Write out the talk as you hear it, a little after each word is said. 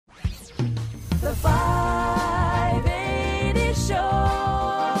The 580 Show.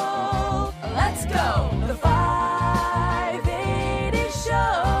 Let's go. The 580 Show.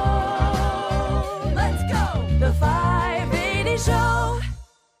 Let's go. The 580 Show.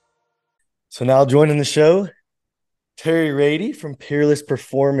 So now joining the show, Terry Rady from Peerless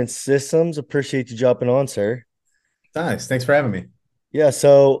Performance Systems. Appreciate you jumping on, sir. Nice. Thanks for having me. Yeah,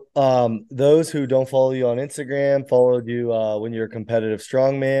 so those who don't follow you on Instagram followed you when you're a competitive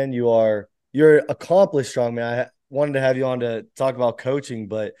strongman. You're accomplished strongman. I wanted to have you on to talk about coaching,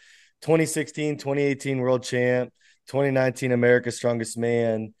 but 2016, 2018 world champ, 2019 America's Strongest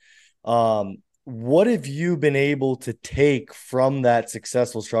Man. What have you been able to take from that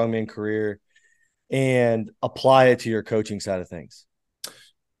successful strongman career and apply it to your coaching side of things?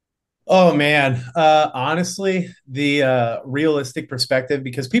 Oh man. Honestly, the realistic perspective,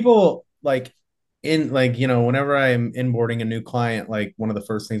 because people whenever I'm inboarding a new client, like one of the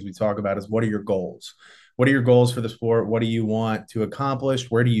first things we talk about is what are your goals? What are your goals for the sport? What do you want to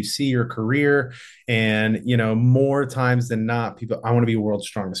accomplish? Where do you see your career? And more times than not, people, I want to be world's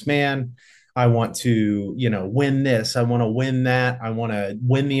strongest man. I want to, win this. I want to win that. I want to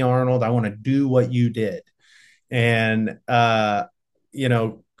win the Arnold. I want to do what you did. And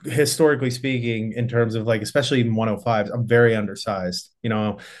historically speaking, in terms of like, especially in 105s, I'm very undersized.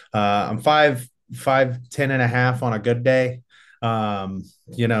 I'm 5'10" and a half on a good day.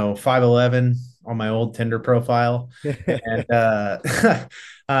 5'11" on my old Tinder profile. And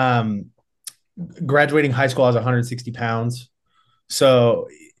um graduating high school, I was 160 pounds. So,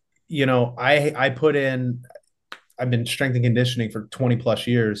 I put in, I've been strength and conditioning for 20 plus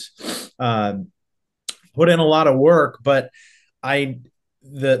years. Put in a lot of work, but I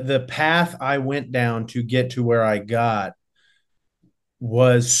the path I went down to get to where I got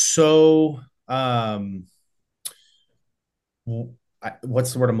was so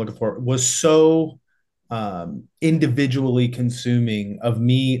what's the word I'm looking for? Was so individually consuming of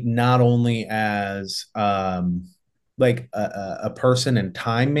me, not only as like a person and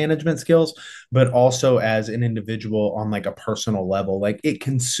time management skills, but also as an individual on like a personal level. Like it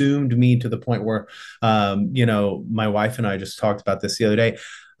consumed me to the point where, my wife and I just talked about this the other day.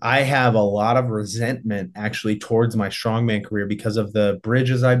 I have a lot of resentment actually towards my strongman career because of the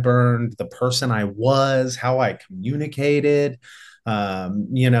bridges I burned, the person I was, how I communicated,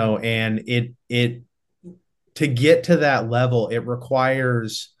 and it to get to that level, it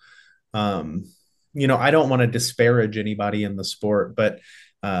requires, um, I don't want to disparage anybody in the sport, but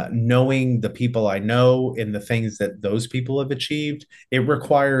knowing the people I know and the things that those people have achieved, it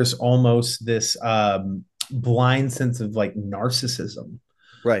requires almost this blind sense of like narcissism,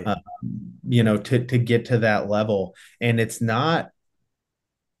 Right. uh, to get to that level. And it's not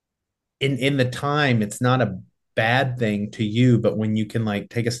in the time, it's not a bad thing to you, but when you can like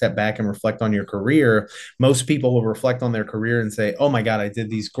take a step back and reflect on your career, most people will reflect on their career and say, oh my god, I did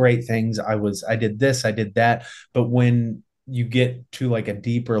these great things, I did this, I did that. But when you get to like a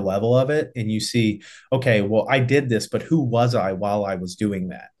deeper level of it and you see, okay, well, I did this, but who was I while I was doing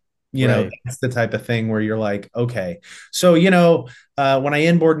that? Right. That's the type of thing where you're like, okay. So when I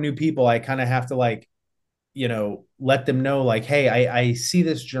inboard new people, I kind of have to like, let them know like, hey, I see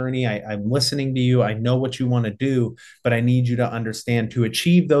this journey. I'm listening to you. I know what you want to do, but I need you to understand, to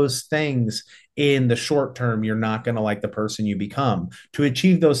achieve those things in the short term, you're not going to like the person you become. To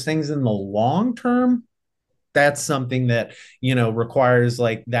achieve those things in the long term, that's something that, requires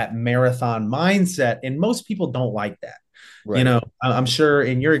like that marathon mindset. And most people don't like that. Right. I'm sure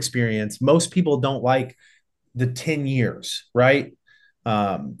in your experience, most people don't like the 10 years, right?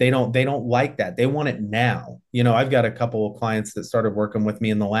 They don't like that. They want it now. I've got a couple of clients that started working with me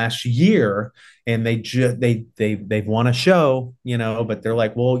in the last year, and they just they want to show, but they're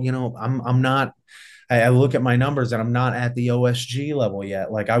like, well, I'm not. I look at my numbers and I'm not at the OSG level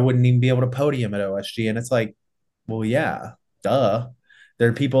yet. Like I wouldn't even be able to podium at OSG, and it's like, well, yeah, duh. There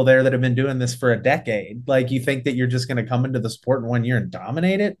are people there that have been doing this for a decade. Like, you think that you're just going to come into the sport in 1 year and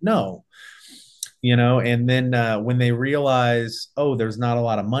dominate it? No. And then when they realize, oh, there's not a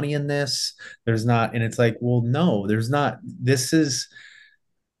lot of money in this, there's not, and it's like, well, no, there's not. This is,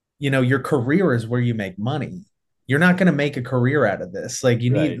 your career is where you make money. You're not going to make a career out of this. Like, you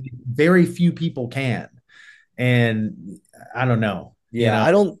need, Right. very few people can. And I don't know, Yeah,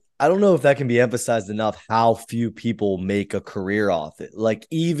 I don't know if that can be emphasized enough how few people make a career off it. Like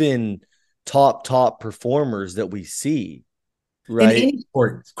even top performers that we see, in right? any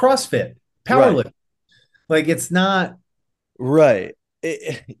sport, CrossFit, Right. powerlifting, like it's not. Right.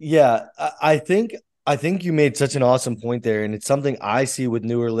 Yeah, I think I think you made such an awesome point there. And it's something I see with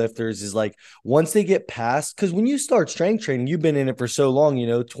newer lifters is like once they get past, because when you start strength training, you've been in it for so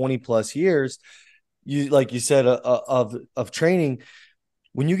long, 20 plus years, you like you said of training.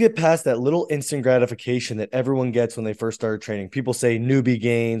 When you get past that little instant gratification that everyone gets when they first started training, people say newbie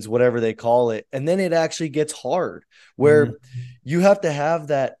gains, whatever they call it, and then it actually gets hard where Mhm. you have to have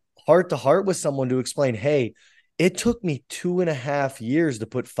that heart to heart with someone to explain, hey, it took me 2.5 years to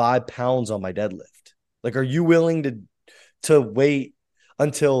put 5 pounds on my deadlift. Like, are you willing to wait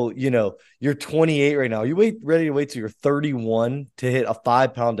until you're 28 right now? You wait ready to wait till you're 31 to hit a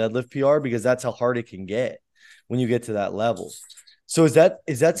 5 pound deadlift PR because that's how hard it can get when you get to that level. So is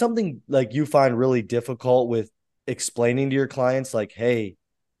that something like you find really difficult with explaining to your clients like, hey,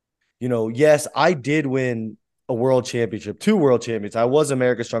 yes, I did win a world championship, two world champions. I was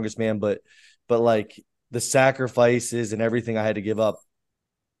America's strongest man, but like the sacrifices and everything I had to give up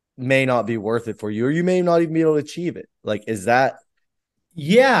may not be worth it for you, or you may not even be able to achieve it. Like, is that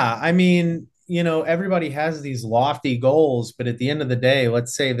Yeah, I mean, everybody has these lofty goals, but at the end of the day,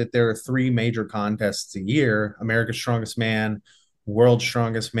 let's say that there are three major contests a year: America's Strongest Man, World's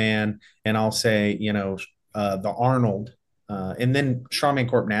Strongest Man, and I'll say, the Arnold, and then Strongman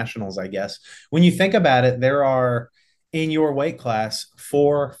Corp Nationals, I guess. When you think about it, there are in your weight class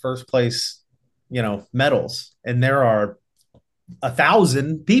four first place, medals, and there are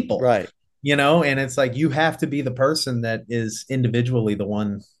 1,000 people, right? and it's like you have to be the person that is individually the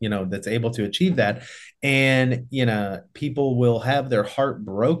one, that's able to achieve that. And people will have their heart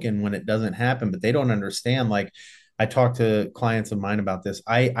broken when it doesn't happen, but they don't understand. Like, I talk to clients of mine about this.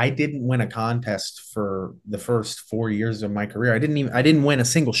 I didn't win a contest for the first 4 years of my career. I didn't win a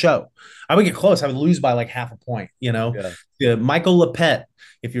single show. I would get close, I would lose by like half a point. Yeah. Michael Lepet,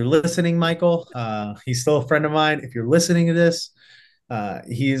 if you're listening, Michael, he's still a friend of mine. If you're listening to this,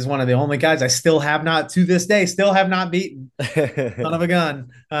 he's one of the only guys I still have not, to this day, still have not beaten. Son of a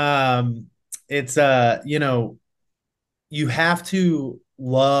gun. It's you have to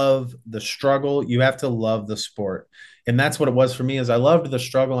love the struggle. You have to love the sport. And that's what it was for me, is I loved the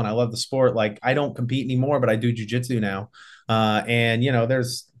struggle and I love the sport. Like, I don't compete anymore, but I do jujitsu now. And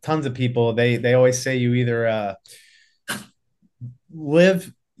there's tons of people. They always say you either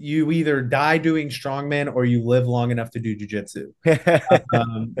die doing strongman or you live long enough to do jujitsu.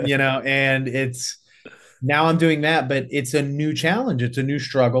 And it's now I'm doing that, but it's a new challenge. It's a new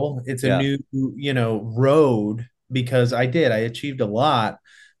struggle. It's a Yeah. new, road, because I achieved a lot,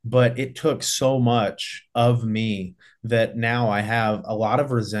 but it took so much of me that now I have a lot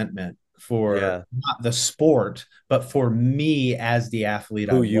of resentment for Yeah. not the sport, but for me as the athlete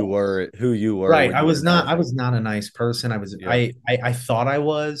I was. Who you were Right. when I you were was not I young. was not a nice person. I was Yep. I thought I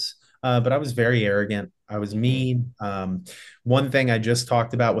was, but I was very arrogant. I was Hmm. mean. One thing I just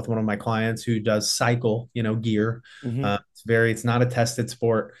talked about with one of my clients who does cycle, gear. Hmm. It's not a tested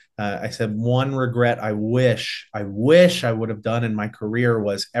sport. I said one regret I wish I would have done in my career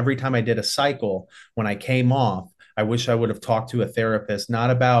was every time I did a cycle, when I came off, I wish I would have talked to a therapist,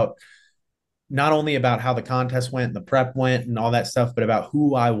 not only about how the contest went and the prep went and all that stuff, but about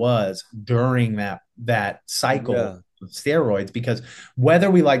who I was during that cycle Yeah. of steroids. Because whether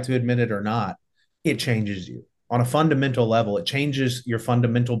we like to admit it or not, it changes you on a fundamental level. It changes your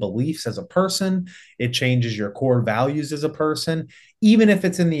fundamental beliefs as a person. It changes your core values as a person. Even if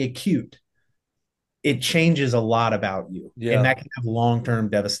it's in the acute, it changes a lot about you, and Yeah. that can have long-term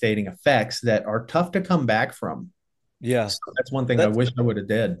devastating effects that are tough to come back from. Yeah. So that's one thing I That's wish I would have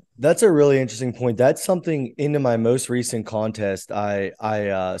did. that's a really interesting point. That's something into my most recent contest. I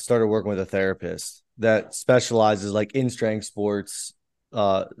started working with a therapist that specializes like in strength sports,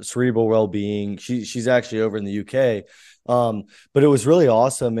 cerebral well being. She's actually over in the UK, but it was really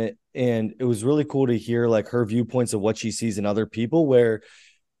awesome. And it was really cool to hear like her viewpoints of what she sees in other people. Where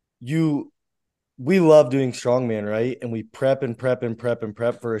you we love doing strongman, right? And we prep and prep and prep and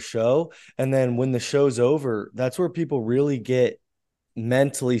prep for a show. And then when the show's over, that's where people really get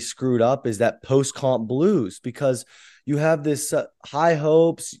mentally screwed up is that post comp blues because you have this high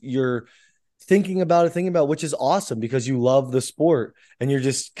hopes. You're thinking about which is awesome because you love the sport and you're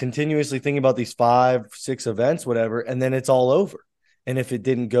just continuously thinking about these 5, 6 events, whatever. And then it's all over. And if it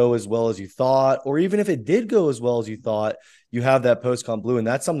didn't go as well as you thought, or even if it did go as well as you thought, you have that post comp blue. And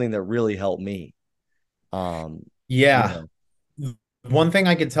that's something that really helped me. Um, you Yeah. know, One thing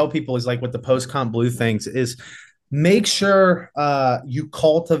I could tell people is like with the post comp blue things is make sure you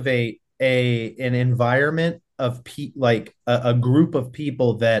cultivate an environment of like a group of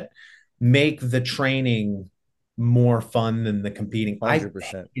people that make the training more fun than the competing.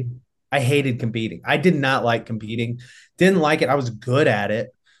 100%. I hated competing. I did not like competing. Didn't like it. I was good at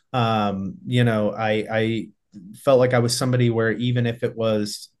it, I felt like I was somebody where even if it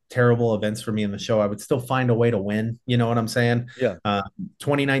was terrible events for me in the show, I would still find a way to win. You know what I'm saying? Yeah.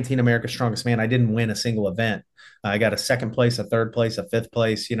 2019 America's Strongest Man, I didn't win a single event. I got a second place, a third place, a fifth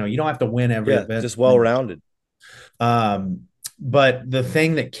place. You don't have to win every Yeah. event. Just well rounded. Um, but the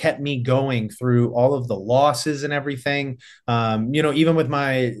thing that kept me going through all of the losses and everything, even with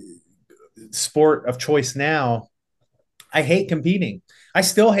my sport of choice now, I hate competing. I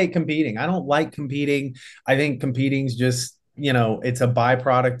still hate competing. I don't like competing. I think competing's just, it's a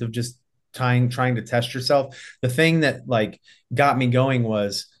byproduct of just trying to test yourself. The thing that like got me going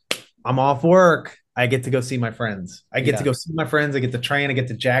was I'm off work. I get to go see my friends. I get to Yeah. go see my friends. I get to train. I get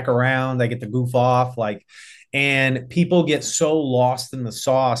to jack around. I get to goof off. And people get so lost in the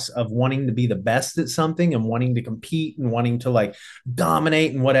sauce of wanting to be the best at something and wanting to compete and wanting to like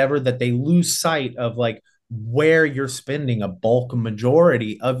dominate and whatever that they lose sight of like where you're spending a bulk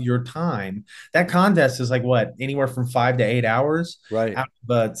majority of your time. That contest is like what, anywhere from 5 to 8 hours Right. out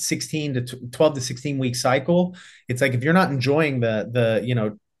of a 16 to 12 to 16 week cycle. It's like if you're not enjoying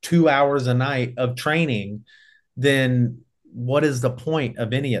the 2 hours a night of training, then what is the point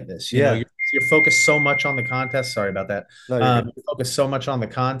of any of this? Yeah. You're focused so much on the contest. Sorry about that. No, you're You're focused so much on the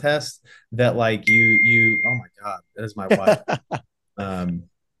contest that like you. Oh my God, that is my wife. good.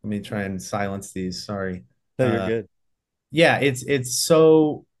 Let me try and silence these. Sorry. No, you're Uh, good. yeah, it's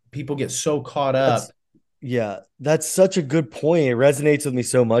so people get so caught up. That's Yeah, that's such a good point. It resonates with me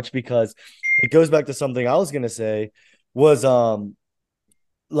so much because it goes back to something I was gonna say was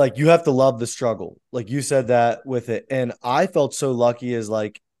like you have to love the struggle. Like you said that with it. And I felt so lucky as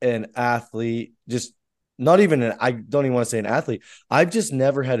like an athlete, just not even I don't even want to say an athlete. I've just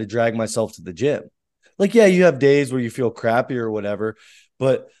never had to drag myself to the gym. Like, yeah, you have days where you feel crappy or whatever,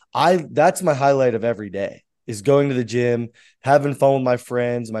 but that's my highlight of every day is going to the gym, having fun with my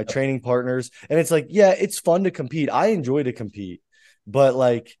friends, my training partners. And it's like, yeah, it's fun to compete. I enjoy to compete, but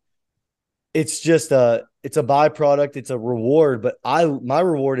like it's a byproduct, it's a reward, but my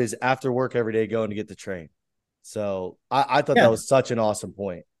reward is after work every day going to get to train. So I thought that Yeah, was such an awesome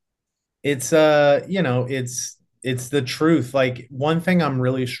point. it's the truth. Like one thing I'm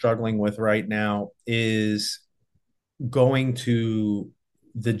really struggling with right now is going to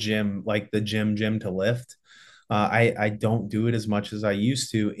the gym, like the gym to lift. I don't do it as much as I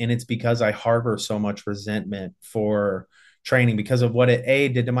used to, and it's because I harbor so much resentment for training because of what it a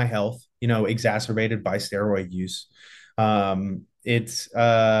did to my health. Exacerbated by steroid use. It's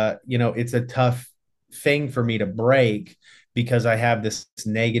a tough thing for me to break because I have this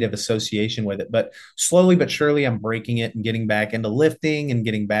negative association with it. But slowly but surely, I'm breaking it and getting back into lifting and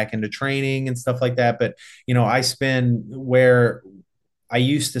getting back into training and stuff like that. But I spend where I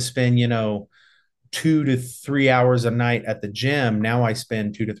used to spend, 2 to 3 hours a night at the gym. Now I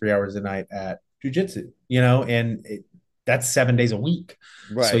spend 2 to 3 hours a night at jujitsu, and that's 7 days a week.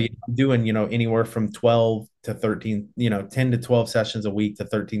 So Right. I'm doing, anywhere from 12 to 13, 10 to 12 sessions a week to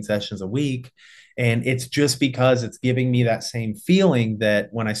 13 sessions a week. And it's just because it's giving me that same feeling that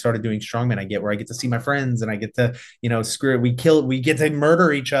when I started doing strongman, I get where I get to see my friends and I get to, screw it. We get to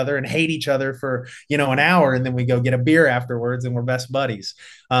murder each other and hate each other for, an hour. And then we go get a beer afterwards and we're best buddies.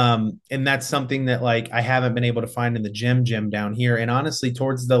 And that's something that like I haven't been able to find in the gym down here. And honestly,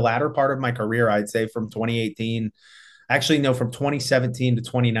 towards the latter part of my career, I'd say from 2018, actually no, from 2017 to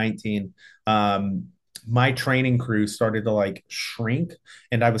 2019, my training crew started to like shrink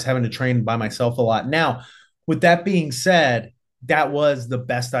and I was having to train by myself a lot. Now, with that being said, that was the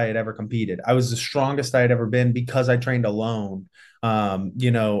best I had ever competed. I was the strongest I had ever been because I trained alone.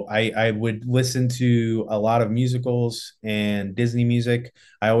 I would listen to a lot of musicals and Disney music.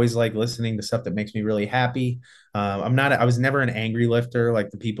 I always like listening to stuff that makes me really happy. I was never an angry lifter, like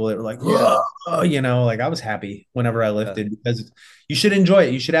the people that were like, Yeah. like I was happy whenever I Yeah. lifted because you should enjoy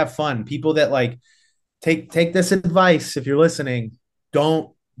it. You should have fun. People that like take this advice if you're listening. Don't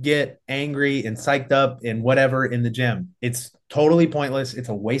get angry and psyched up and whatever in the gym. It's totally pointless. It's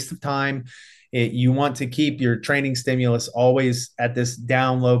a waste of time. You want to keep your training stimulus always at this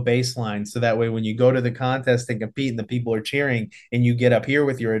down low baseline. So that way, when you go to the contest and compete and the people are cheering and you get up here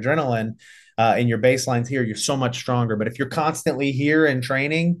with your adrenaline and your baseline's here, you're so much stronger. But if you're constantly here in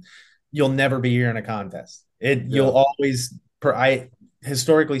training, you'll never be here in a contest. You'll Yeah. always,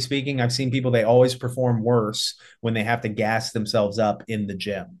 historically speaking, I've seen people, they always perform worse when they have to gas themselves up in the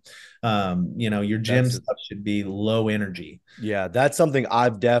gym. Your gym That's stuff should be low energy. Yeah, that's something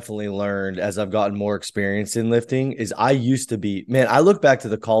I've definitely learned as I've gotten more experience in lifting is I used to be, man, I look back to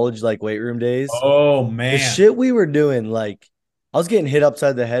the college like weight room days. Oh The man. shit we were doing, like I was getting hit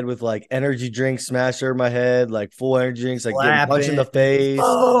upside the head with like energy drinks smashed over my head, like full energy drinks, like getting punched in Slapping. the face,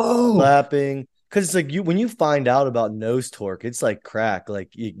 Oh, slapping. Because it's like you when you find out about nose torque, it's like crack, like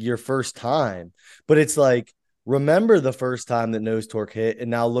your first time. But it's like remember the first time that nose torque hit, and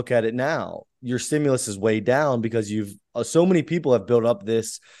now look at it now. Your stimulus is way down because you've so many people have built up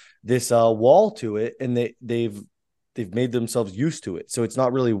this wall to it, and they've made themselves used to it. So it's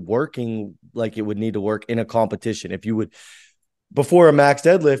not really working like it would need to work in a competition. If you would before a max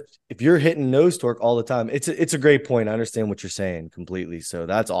deadlift, if you're hitting nose torque all the time, it's a great point. I understand what you're saying completely. So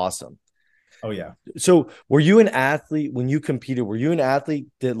that's awesome. oh yeah. So were you an athlete when you competed? Were you an athlete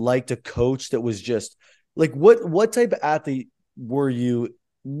that liked a coach that was just like what type of athlete were you?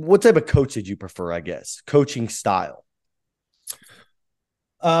 What type of coach did you prefer, I guess? Coaching style.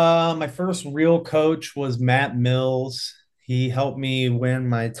 My first real coach was Matt Mills. He helped me win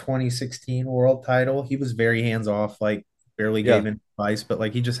my 2016 world title. He was very hands off, like barely Yeah. gave any advice, but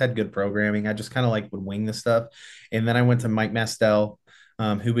like he just had good programming. I just kind of like would wing the stuff. And then I went to Mike Mastel,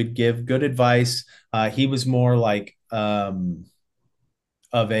 who would give good advice. He was more like of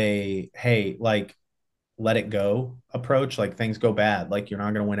a hey, like let it go approach. Like things go bad, like you're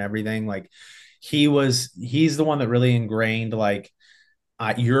not gonna win everything. Like he's the one that really ingrained like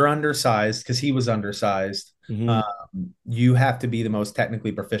you're undersized because he was undersized. Mm-hmm. Um, you have to be the most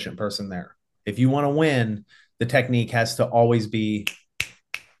technically proficient person there. If you want to win, the technique has to always be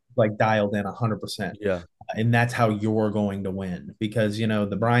like dialed in 100%. Yeah. And that's how you're going to win because,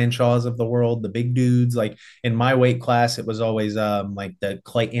 the Brian Shaws of the world, the big dudes, like in my weight class, it was always like the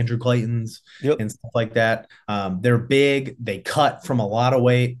Andrew Claytons Yep. and stuff like that. They're big. They cut from a lot of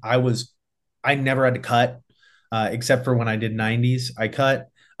weight. I never had to cut except for when I did 90s. I cut,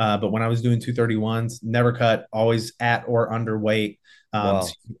 but when I was doing 231s, never cut, always at or underweight. So Wow.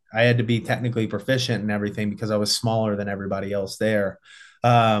 I had to be technically proficient and everything because I was smaller than everybody else there.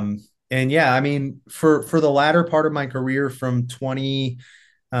 Um, and yeah, I mean, for the latter part of my career from 20,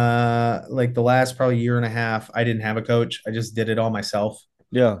 like the last probably year and a half, I didn't have a coach. I just did it all myself.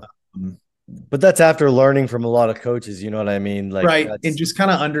 Yeah. Um, But that's after learning from a lot of coaches, you know what I mean? Like right. And that's just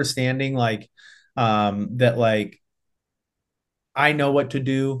kind of understanding like that like I know what to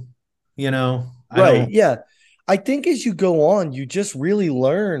do, I right. don't. Yeah. I think as you go on, you just really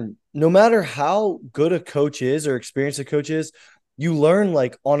learn, no matter how good a coach is or experienced a coach is, you learn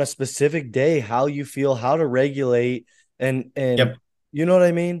like on a specific day how you feel, how to regulate and Yep. you know what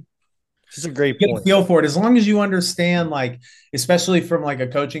I mean? It's just a great Get a point. feel for it as long as you understand like especially from like a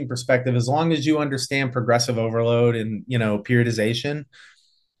coaching perspective as long as you understand progressive overload and periodization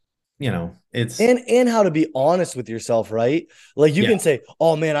it's And how to be honest with yourself, right? Like you yeah can say,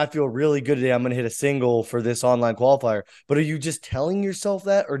 "Oh man, I feel really good today. I'm going to hit a single for this online qualifier." But are you just telling yourself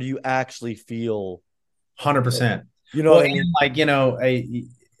that or do you actually feel 100%. you know Well, what I and mean? like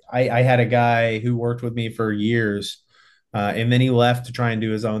I had a guy who worked with me for years, and then he left to try and do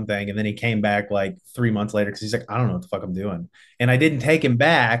his own thing, and then he came back like 3 months later because he's like, I don't know what the fuck I'm doing, and I didn't take him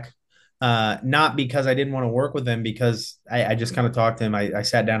back, not because I didn't want to work with him, because I just kind of talked to him. I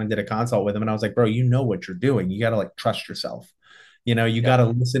sat down and did a consult with him, and I was like, bro, you know what you're doing. You got to like trust yourself. You got Yeah. to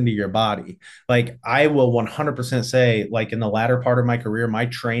listen to your body. Like I will 100% say, like in the latter part of my career, my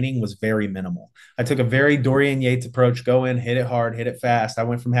training was very minimal. I took a very Dorian Yates approach: go in, hit it hard, hit it fast. I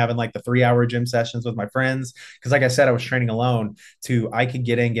went from having like the 3 hour gym sessions with my friends, because like I said, I was training alone, to I could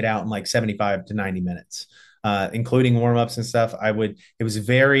get in, get out in like 75 to 90 minutes. Including warm-ups and stuff. It was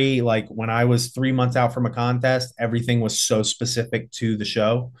very like when I was 3 months out from a contest, everything was so specific to the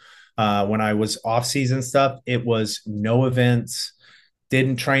show. When I was off season stuff, it was no events,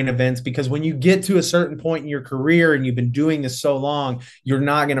 didn't train events, because when you get to a certain point in your career and you've been doing this so long, you're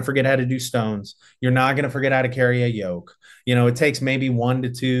not going to forget how to do stones. You're not going to forget how to carry a yoke. It takes maybe 1 to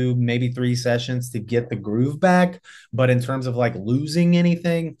 2, maybe 3 sessions to get the groove back. But in terms of like losing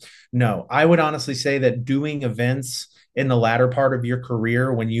anything, no, I would honestly say that doing events in the latter part of your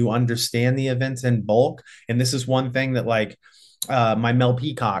career, when you understand the events in bulk, and this is one thing that like my Mel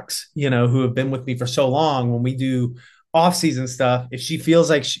Peacocks, who have been with me for so long, when we do off-season stuff, if she feels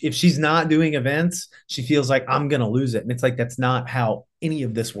like if she's not doing events, she feels like I'm gonna lose it, and it's like that's not how any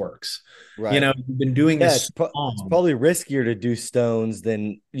of this works. Right. You've been doing Yeah, this so it's long. probably riskier to do stones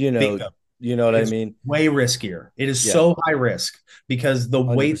than, Bingo. you know what I It's mean? way riskier. It is Yeah, so high risk because the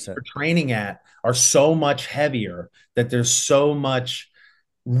weights 100%. we're training at are so much heavier that there's so much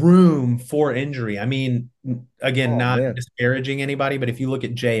room for injury. I mean, again, Oh not man. disparaging anybody, but if you look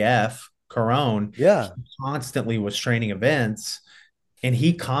at JF Carone, he Yeah. constantly was training events and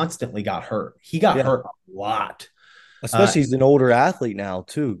he constantly got hurt. He got Yeah. hurt a lot. Especially he's an older athlete now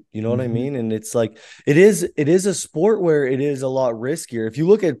too. You know what I Mhm. mean? And it's like it is a sport where it is a lot riskier. If you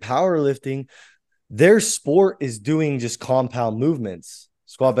look at powerlifting, their sport is doing just compound movements,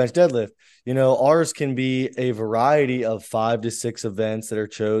 squat, bench, deadlift. Ours can be a variety of 5 to 6 events that are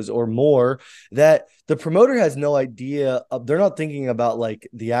chose or more that the promoter has no idea of. They're not thinking about like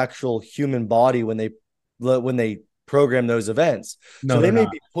the actual human body when they program those events. So No, they they're may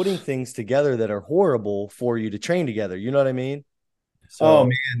not. be putting things together that are horrible for you to train together. You know what I mean? Oh So,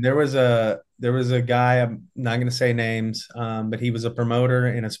 man, there was a guy, I'm not going to say names, but he was a promoter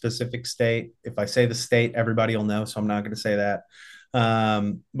in a specific state. If I say the state, everybody will know, so I'm not going to say that.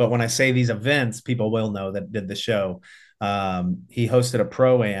 But when I say these events, people will know that did the show. He hosted a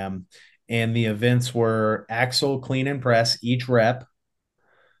pro am, and the events were axle clean and press each rep,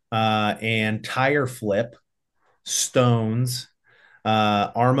 and tire flip, stones,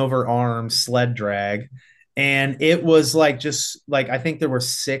 arm over arm sled drag. And it was like, just like, I think there were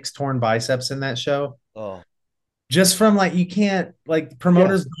 6 torn biceps in that show, oh, just from like, you can't, like, yeah,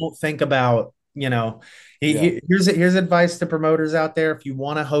 promoters don't think about, yeah, here's advice to promoters out there. If you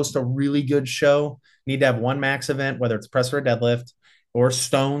want to host a really good show, you need to have one max event, whether it's press or a deadlift or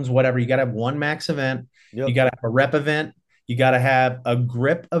stones, whatever. You got to have one max event. You yep, got to have a rep event. You got to have a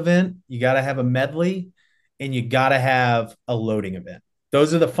grip event. You got to have a medley, and you got to have a loading event.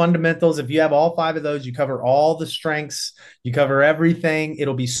 Those are the fundamentals. If you have all 5 of those, you cover all the strengths, you cover everything.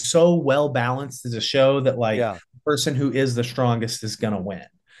 It'll be so well balanced as a show that, like, yeah. person who is the strongest is going to win.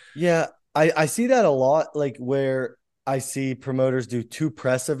 Yeah, I see that a lot, like where I see promoters do 2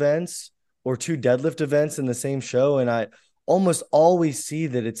 press events or 2 deadlift events in the same show, and I almost always see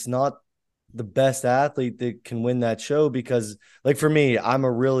that it's not the best athlete that can win that show because, like for me, I'm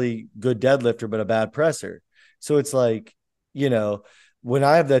a really good deadlifter but a bad presser. So it's like, you know, when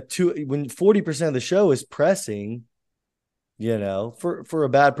I have that when 40% of the show is pressing, for a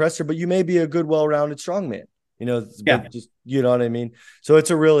bad presser, but you may be a good, well-rounded strongman, Yeah. but just, you know what I mean? So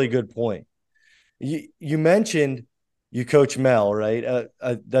it's a really good point. You mentioned you coach Mel, right?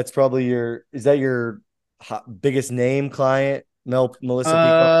 That's probably is that your biggest name client, Melissa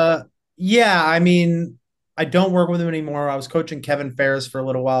Peacock? Uh, yeah. I mean, I don't work with him anymore. I was coaching Kevin Ferris for a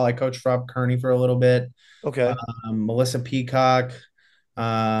little while. I coached Rob Kearney for a little bit. Okay. Melissa Peacock,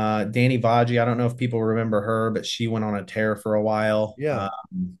 Danny Vaji. I don't know if people remember her, but she went on a tear for a while. Yeah.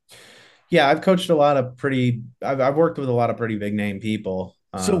 Yeah, I've coached a lot of pretty. I've worked with a lot of pretty big name people.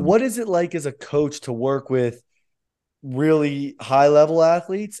 So what is it like as a coach to work with really high level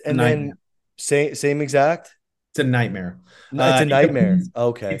athletes A and then nightmare. same exact? It's a nightmare. It's a It nightmare. depends. It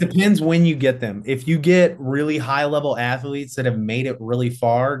Okay. depends when you get them. If you get really high level athletes that have made it really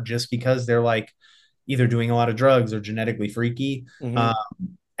far just because they're like either doing a lot of drugs or genetically freaky, Hmm. um,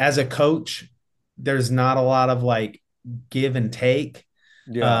 as a coach, there's not a lot of like give and take.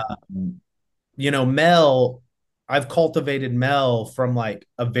 Yeah. Um, Mel, I've cultivated Mel from like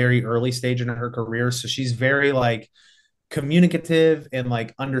a very early stage in her career. So she's very like communicative and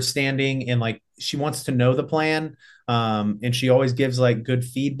like understanding, and like she wants to know the plan, and she always gives like good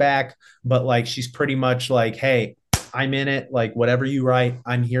feedback, but like she's pretty much like, hey, I'm in it, like whatever you write,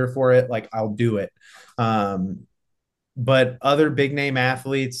 I'm here for it, like I'll do it. But other big name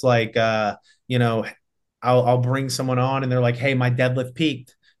athletes, like, you know I'll bring someone on and they're like, hey, my deadlift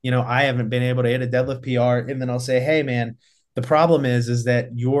peaked, I haven't been able to hit a deadlift PR, and then I'll say, hey man, the problem is that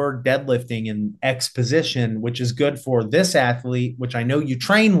you're deadlifting in X position, which is good for this athlete, which I know you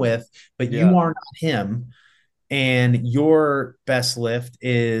train with, but you Yeah. are not him. And your best lift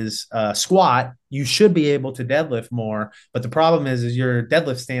is squat. You should be able to deadlift more, but the problem is your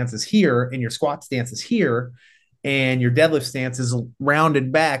deadlift stance is here and your squat stance is here, and your deadlift stance is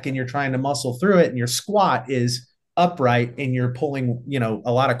rounded back and you're trying to muscle through it, and your squat is upright and you're pulling,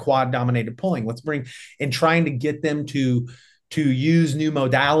 a lot of quad dominated pulling. Let's bring and trying to get them to use new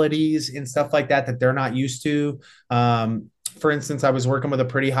modalities and stuff like that they're not used to. For instance, I was working with a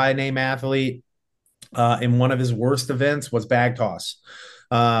pretty high name athlete, and one of his worst events was bag toss.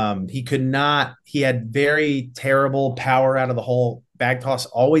 He could not, he had very terrible power out of the hole. Bag toss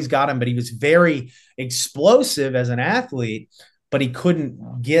always got him, but he was very explosive as an athlete, but he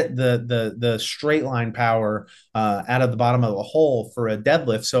couldn't get the straight line power out of the bottom of the hole for a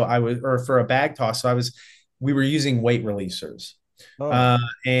deadlift. So I was, or for a bag toss. We were using weight releasers. Oh. Uh,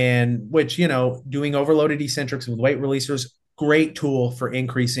 and which, doing overloaded eccentrics with weight releasers, great tool for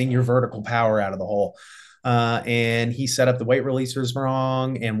increasing your vertical power out of the hole. And he set up the weight releasers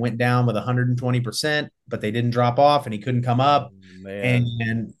wrong and went down with 120%, but they didn't drop off and he couldn't come up. Man.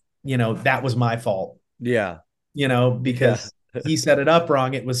 And that was my fault, Yeah. because Yeah. he set it up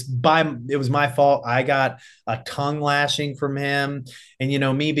wrong. It was my fault. I got a tongue lashing from him.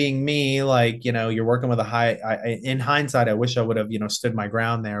 And me being me, like, you're working with in hindsight, I wish I would have, stood my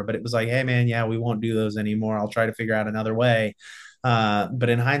ground there. But it was like, hey man, yeah, we won't do those anymore. I'll try to figure out another way. But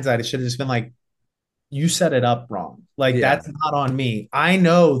in hindsight, it should have just been like, you set it up wrong. Like, Yeah. that's not on me. I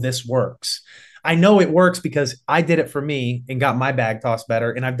know this works. I know it works because I did it for me and got my bag tossed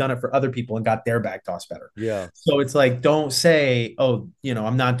better. And I've done it for other people and got their bag tossed better. Yeah. So it's like, don't say, oh,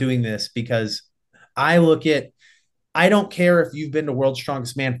 I'm not doing this, because I look at, I don't care if you've been to World's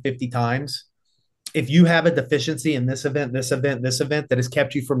Strongest Man 50 times. If you have a deficiency in this event, this event, this event that has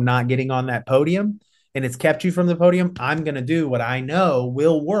kept you from not getting on that podium, and it's kept you from the podium, I'm going to do what I know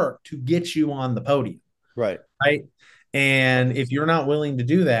will work to get you on the podium. Right. Right. And if you're not willing to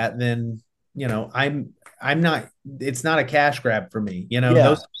do that, then, I'm not, it's not a cash grab for me. Yeah.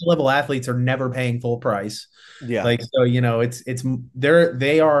 Those level athletes are never paying full price. Yeah. Like, so, it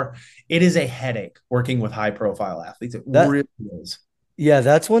is a headache working with high profile athletes. It That really is. Yeah,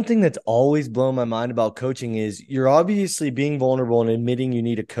 that's one thing that's always blown my mind about coaching is you're obviously being vulnerable and admitting you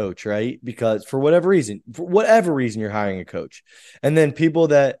need a coach, right? Because for whatever reason, you're hiring a coach. And then people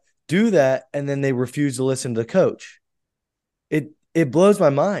that do that and then they refuse to listen to the coach. It blows my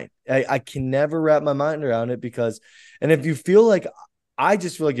mind. I can never wrap my mind around it because and if you feel like I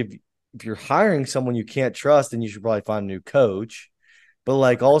just feel like if you're hiring someone you can't trust, then you should probably find a new coach. But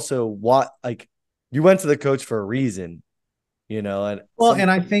like also what like you went to the coach for a reason, and Well,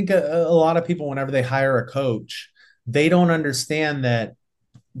 and I think a lot of people, whenever they hire a coach, they don't understand that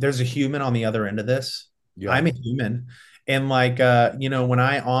there's a human on the other end of this. yeah, I'm a human. And like, when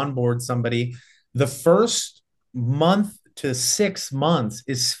I onboard somebody, the first month to 6 months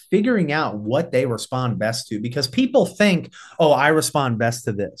is figuring out what they respond best to, because people think, oh, I respond best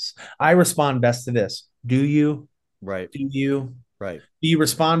to this. I respond best to this. Do you? right, Do you? right. Do you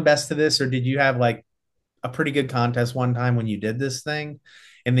respond best to this? Or did you have like a pretty good contest one time when you did this thing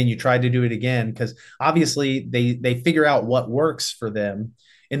and then you tried to do it again? Because obviously they figure out what works for them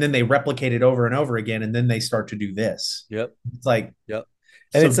and then they replicate it over and over again, and then they start to do this. Yep. It's like, Yep.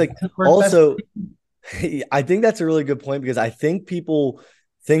 And so it's like also I think that's a really good point because I think people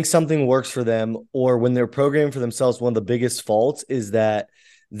think something works for them, or when they're programming for themselves, one of the biggest faults is that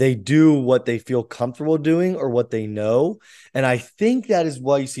they do what they feel comfortable doing or what they know. And I think that is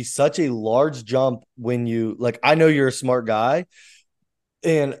why you see such a large jump when you like, I know you're a smart guy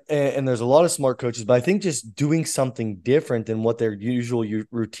and there's a lot of smart coaches, but I think just doing something different than what their usual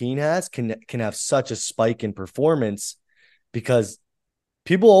routine has can have such a spike in performance because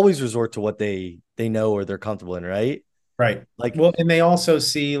people always resort to what they know or they're comfortable in, right? right. Like, Well, and they also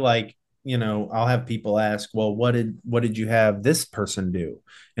see, like, I'll have people ask, well, what did you have this person do?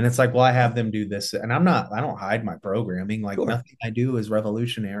 And it's like, well, I have them do this. And I don't hide my programming. Like, sure, nothing I do is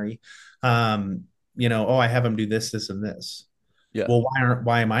revolutionary. Oh, I have them do this, this, and this. yeah, Well,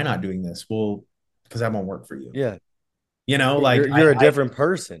 why am I not doing this? Well, because that won't work for you. yeah. Like, You're a different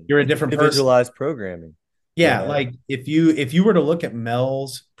person. you're a It's different person. individualized programming. Yeah, like if you were to look at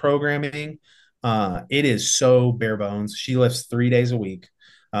Mel's programming, it is so bare bones. She lifts 3 days a week.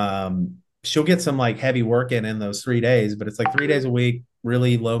 She'll get some like heavy work in those 3 days, but it's like 3 days a week,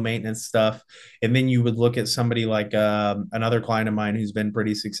 really low maintenance stuff. And then you would look at somebody like another client of mine who's been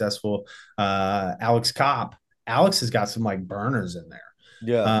pretty successful, Alex Kopp. Alex has got some like burners in there.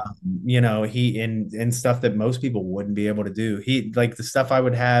 Yeah. um, he in stuff that most people wouldn't be able to do. He like the stuff I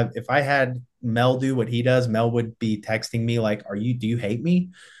would have if I had Mel do what he does. Mel would be texting me like, do you hate me?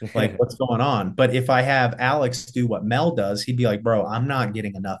 Like, what's going on? But if I have Alex do what Mel does, he'd be like, bro, I'm not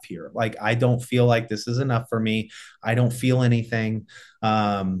getting enough here. Like, I don't feel like this is enough for me. I don't feel anything.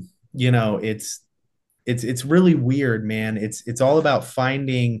 It's really weird, man. It's all about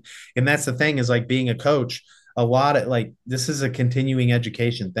finding, and that's the thing, is like being a coach, a lot of like this is a continuing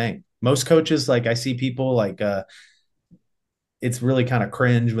education thing. Most coaches, like I see people like it's really kind of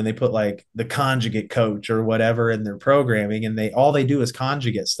cringe when they put like the conjugate coach or whatever in their programming, and they do is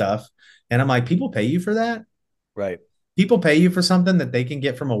conjugate stuff. And I'm like, people pay you for that? Right. People pay you for something that they can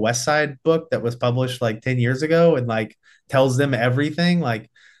get from a West Side book that was published like 10 years ago and like tells them everything.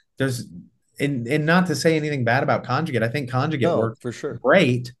 Like, there's and not to say anything bad about conjugate. I think conjugate No, works for sure.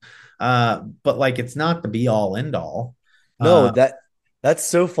 great. But like, it's not the be all end all. No, Uh, that's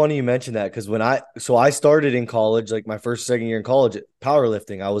so funny you mentioned that because I started in college, like my first second year in college,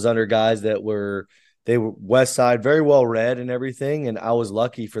 powerlifting. I was under guys they were West Side, very well read and everything, and I was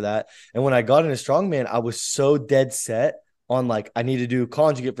lucky for that. And when I got into strongman, I was so dead set on like I need to do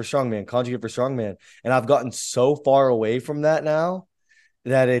conjugate for strongman, and I've gotten so far away from that now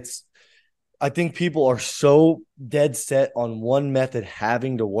that I think people are so dead set on one method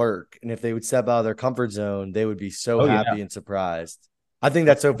having to work. And if they would step out of their comfort zone, they would be so Oh yeah. happy and surprised. I think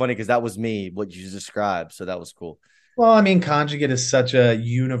that's so funny because that was me, what you described. So that was cool. Well, I mean, conjugate is such a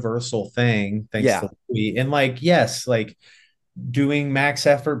universal thing, thanks Yeah. to Louis. And like, yes, like doing max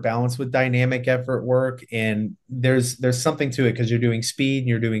effort balanced with dynamic effort work, and there's something to it because you're doing speed and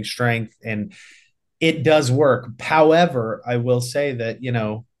you're doing strength, and it does work. However, I will say that,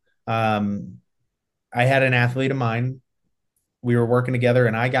 um, I had an athlete of mine. We were working together,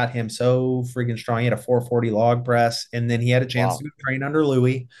 and I got him so freaking strong. He had a 440 log press, and then he had a chance Wow. to train under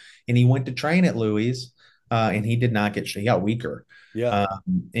Louis, and he went to train at Louis, and he did not get. He got weaker. Yeah.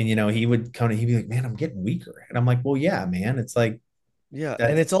 And he would come, he'd be like, "Man, I'm getting weaker," and I'm like, "Well, yeah, man. It's like Yeah.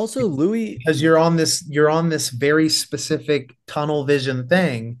 And that's it's also Louis. because you're on this very specific tunnel vision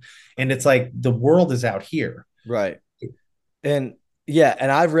thing, and it's like the world is out here." Right. And yeah.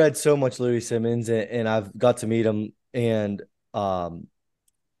 And I've read so much Louis Simmons and I've got to meet him. And, um,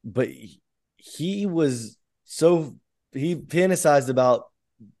 but he was so, he fantasized about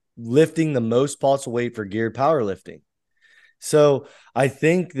lifting the most possible weight for geared powerlifting. So I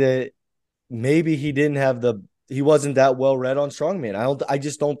think that maybe he wasn't that well read on strongman. I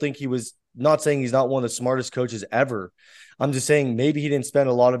just don't think he was. Not saying he's not one of the smartest coaches ever. I'm just saying maybe he didn't spend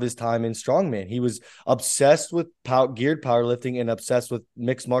a lot of his time in strongman. He was obsessed with geared powerlifting and obsessed with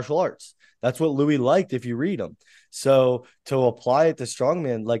mixed martial arts. That's what Louis liked if you read him. So to apply it to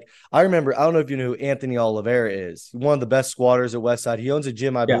strongman, like I remember, I don't know if you know who Anthony Oliveira is. One of the best squatters at Westside. He owns a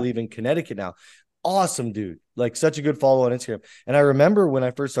gym, I Yeah. believe, in Connecticut now. Awesome dude, like such a good follow on Instagram. And I remember when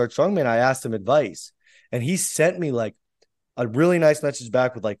I first started strongman, I asked him advice, and he sent me like a really nice message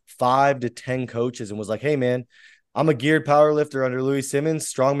back with like 5 to 10 coaches and was like, "Hey man, I'm a geared power lifter under Louis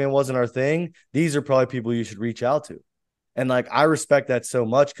Simmons. Strongman wasn't our thing. These are probably people you should reach out to." And like I respect that so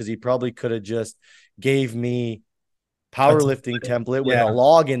much because he probably could have just gave me powerlifting template with a Yeah.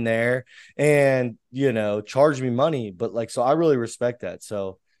 log in there and charge me money. But like, so I really respect that.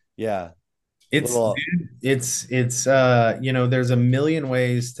 So yeah, It's little dude, it's there's a million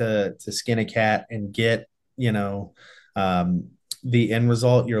ways to skin a cat and get, you know, um the end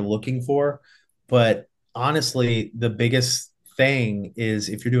result you're looking for. But honestly, the biggest thing is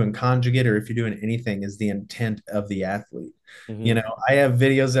if you're doing conjugate or if you're doing anything is the intent of the athlete. mm-hmm. I have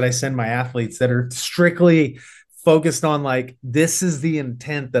videos that I send my athletes that are strictly focused on like this is the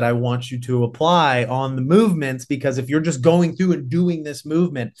intent that I want you to apply on the movements, because if you're just going through and doing this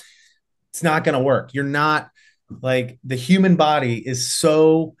movement, it's not going to work. You're not, like, the human body is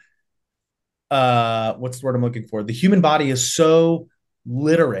so what's the word I'm looking for? The human body is so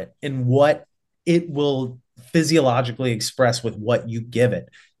literate in what it will physiologically express with what you give it.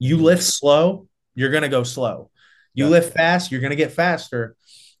 You Mm-hmm. lift slow, you're going to go slow. You Yep. lift fast, you're going to get faster.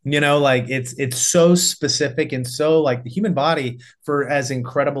 Like it's so specific, and so like the human body, for as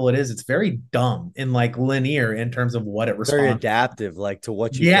incredible it is, it's very dumb and like linear in terms of what it Very responds. adaptive, like to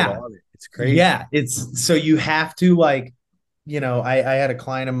what you put Yeah, on it. It's crazy. yeah, it's so you have to like, I had a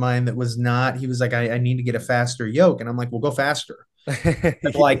client of mine that was not, he was like, I need to get a faster yoke. And I'm like, well, go faster. Like,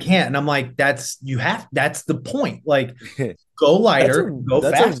 well, I can't. And I'm like, that's the point. Like, go That's lighter, a go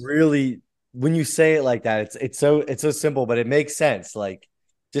that's a fast. really when you say it like that, it's so simple, but it makes sense. Like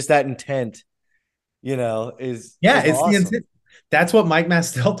just that intent, Yeah, is it's the awesome. intent. That's what Mike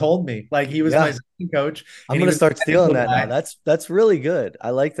Mastel told me. Like, he was my Yeah, assistant coach, I'm and he gonna was start a technical stealing that now. guy. That's really good.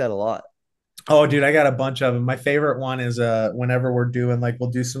 I like that a lot. Oh, dude, I got a bunch of them. My favorite one is whenever we're doing like, we'll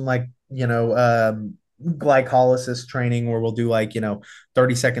do some like, glycolysis training where we'll do like,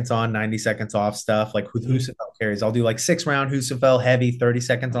 30 seconds on, 90 seconds off stuff like with Mhm. Husafel carries. I'll do like 6 round Husafel heavy, 30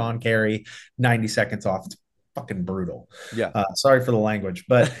 seconds on carry, 90 seconds off. It's fucking brutal. Yeah. Sorry for the language,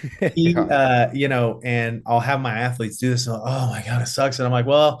 but You're all right. and I'll have my athletes do this. And oh my God, it sucks. And I'm like,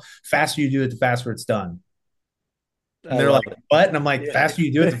 well, faster you do it, the faster it's done. And I they're like, love it. what? And I'm like, Yeah. faster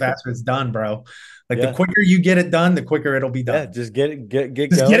you do it, the faster it's done, bro. Like, the Yeah. quicker you get it done, the quicker it'll be Yeah. done. Just get Just get it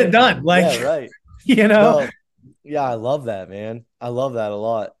going. done. Yeah, Like, right. you know, No, yeah, I love that, man. I love that a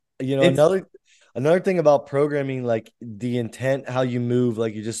lot. it's Another thing about programming, like the intent, how you move,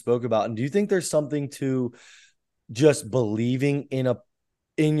 like you just spoke about. And do you think there's something to just believing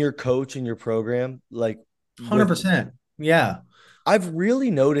in your coach and your program? Like with 100%. Yeah. I've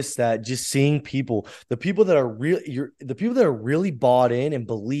really noticed that just seeing people, the people that are really bought in and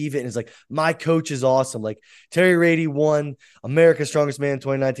believe it, and it's like, my coach is awesome. Like Terry Rady won America's Strongest Man in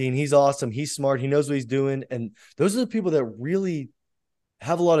 2019. He's awesome. He's smart. He knows what he's doing. And those are the people that really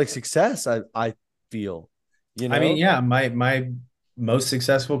have a lot of success. I feel, you I mean, know. yeah, my most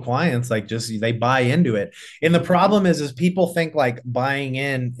successful clients, like, just they buy into it. And the Mhm. problem is people think like buying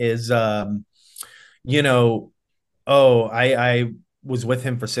in is you know, oh, I was with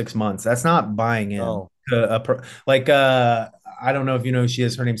him for 6 months. That's not buying in. No. Like I don't know if you know who she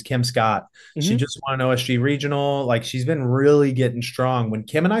is. Her name's Kim Scott. She Hmm. just won an OSG regional. Like she's been really getting strong. When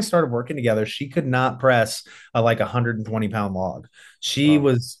Kim and I started working together, she could not press a like 120-pound log. She Wow.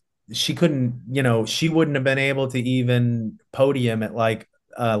 was she couldn't, she wouldn't have been able to even podium at like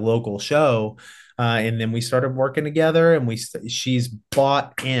a local show. And then we started working together, and she's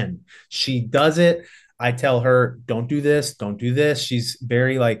bought in. She does it. I tell her, don't do this, don't do this. She's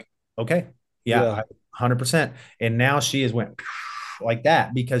very like, okay, yeah, Yeah. 100%. And now she has went like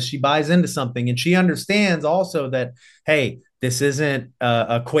that because she buys into something, and she understands also that, hey, this isn't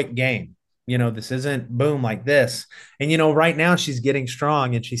a quick game. This isn't boom like this. And right now she's getting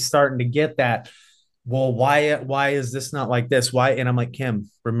strong, and she's starting to get that. Well, why is this not like this? Why? And I'm like,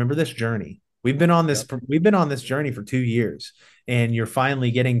 Kim, remember this journey. Yep. We've been on this journey for 2 years, and you're finally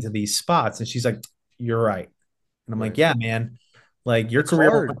getting to these spots. And she's like, you're right. And I'm like, Right. yeah, man, like your It's career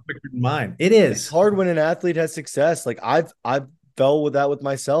will hard. look quicker than mine. It It's is. hard when an athlete has success. Like I've fell with that with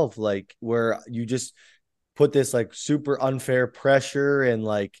myself, like where you just put this like super unfair pressure and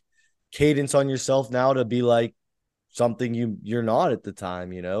like cadence on yourself now to be like something you're not at the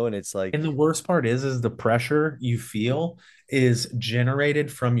time, and it's like And the worst part is the pressure you feel is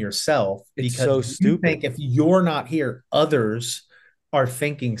generated from yourself it's because so you think stupid. if you're not here, others are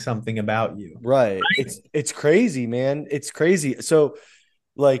thinking something about you. Right. It's crazy, man. It's crazy. So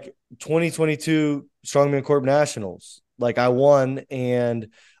like 2022 Strongman Corp Nationals, like I won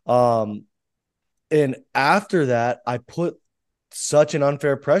um and after that I put such an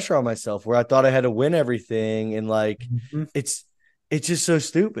unfair pressure on myself where I thought I had to win everything and like Mhm. it's it's just so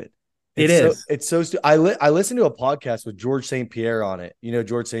stupid. It It's so is, it's so stu- I listened to a podcast with George St. Pierre on it. You know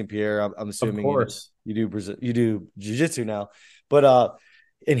George St. Pierre. I'm of assuming course. you do Brazil, you do jiu-jitsu now. But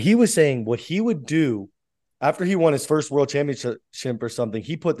and he was saying what he would do after he won his first world championship or something,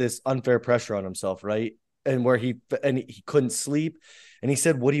 he put this unfair pressure on himself, right? And where he couldn't sleep. And he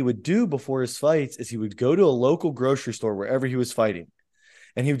said what he would do before his fights is he would go to a local grocery store wherever he was fighting,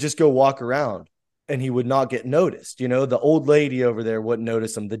 and he would just go walk around and he would not get noticed. The old lady over there wouldn't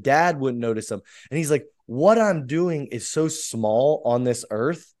notice him. The dad wouldn't notice him. And he's like, what I'm doing is so small on this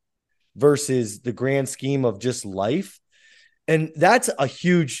earth versus the grand scheme of just life. And that's a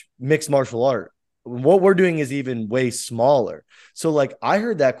huge mixed martial art. What we're doing is even way smaller. So like I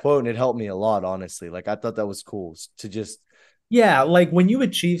heard that quote and it helped me a lot, honestly. Like I thought that was cool to just Yeah, like when you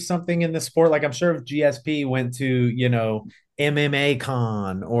achieve something in the sport, like I'm sure if GSP went to, MMA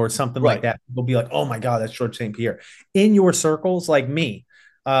con or something like right. that, people be like, oh my God, that's George St. Pierre. In your circles, like me,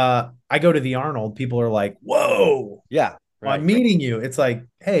 I go to the Arnold, people are like, whoa, Yeah. I'm Right. meeting you. It's like,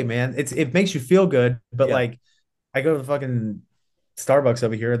 hey man, it makes you feel good, but Yeah. like I go to the fucking Starbucks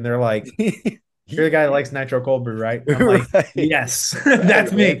over here and they're like, you're the guy that likes nitro cold brew, right? And I'm like, right. yes, Right,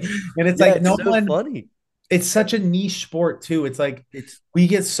 that's man. me. And it's Yeah, like it's no so one, funny. it's such a niche sport too. It's like It's we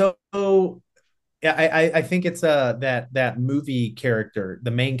get so, yeah, I think it's that movie character, the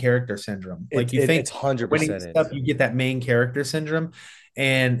main character syndrome. Like It, you it think it's winning 100% stuff, is. you get that main character syndrome.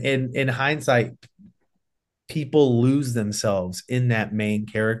 And in hindsight, people lose themselves in that main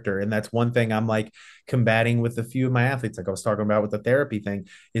character. And that's one thing I'm like combating with a few of my athletes, like I was talking about with the therapy thing,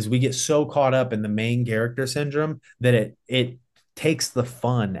 is we get so caught up in the main character syndrome that it takes the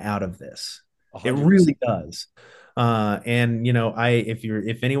fun out of this. It 100%. really does. And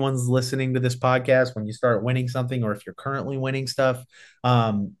if anyone's listening to this podcast, when you start winning something or if you're currently winning stuff,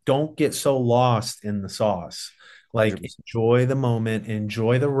 don't get so lost in the sauce. Like 100%. enjoy the moment,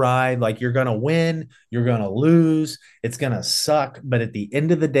 enjoy the ride. Like you're gonna win, you're gonna lose, it's gonna suck. But at the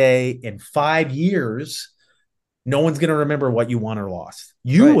end of the day, in 5 years, no one's gonna remember what you won or lost.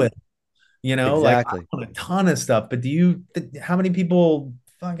 You Right. will, like I Exactly. won a ton of stuff, but how many people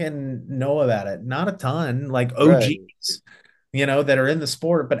fucking know about it? Not a ton, like Right. OGs, that are in the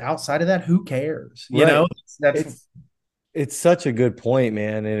sport, but outside of that, who cares? Right. That's It's such a good point,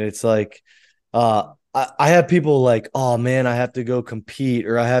 man. And it's like I have people like, oh man, I have to go compete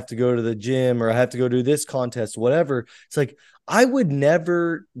or I have to go to the gym or I have to go do this contest, whatever. It's like I would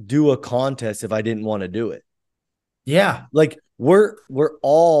never do a contest if I didn't want to do it. yeah, Like we're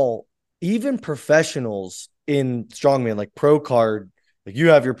all, even professionals in strongman, like pro card, like you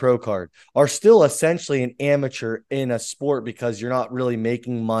have your pro card, are still essentially an amateur in a sport because you're not really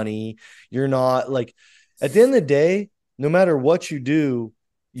making money. You're not like, at the end of the day, no matter what you do,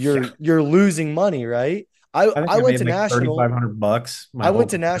 yeah. you're losing money, right? I I think I I went made to like national 3,500 bucks my I whole went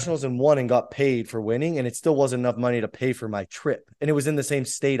to career. nationals and won and got paid for winning, and it still wasn't enough money to pay for my trip. And it was in the same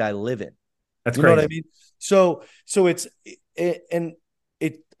state I live in. That's You know what I crazy. mean? So it's and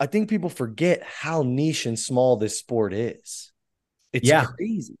I think people forget how niche and small this sport is. It's Yeah.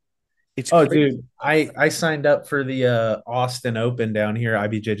 crazy. It's Oh, crazy. dude, I signed up for the Austin Open down here,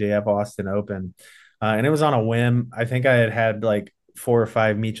 IBJJF Austin Open, and it was on a whim. I think I had like 4 or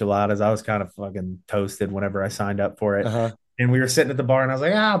 5 micheladas. I was kind of fucking toasted whenever I signed up for it. Uh-huh. And we were sitting at the bar, and I was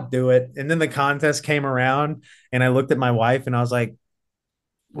like, I'll do it. And then the contest came around, and I looked at my wife, and I was like,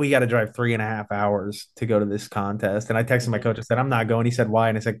 we got to drive 3.5 hours to go to this contest. And I texted my coach. I said, I'm not going. He said, why?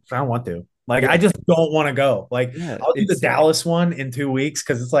 And I said, I don't want to. Like, I Yeah. just don't want to go. Like, Yeah. I'll do the It's Dallas one in 2 weeks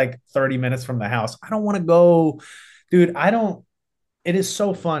because it's like 30 minutes from the house. I don't want to go, dude. I don't. It is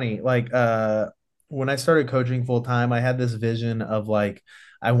so funny. Like, when I started coaching full time, I had this vision of like,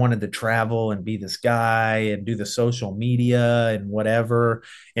 I wanted to travel and be this guy and do the social media and whatever.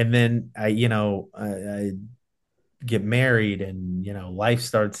 And then I get married and life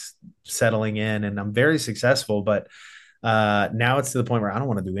starts settling in and I'm very successful, but now it's to the point where I don't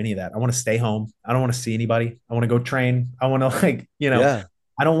want to do any of that. I want to stay home. I don't want to see anybody. I want to go train. I want to yeah.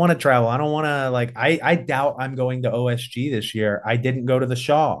 I don't want to travel. I don't want to I doubt I'm going to OSG this year. I didn't go to the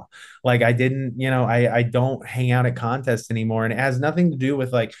Shaw. Like I didn't, I don't hang out at contests anymore. And it has nothing to do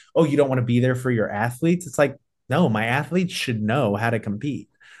with like, oh, you don't want to be there for your athletes. It's like, no, my athletes should know how to compete.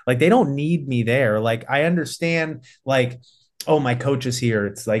 Like they don't need me there. Like I understand like, oh, my coach is here.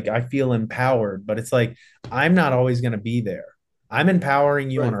 It's like I feel empowered, but it's like I'm not always going to be there. I'm empowering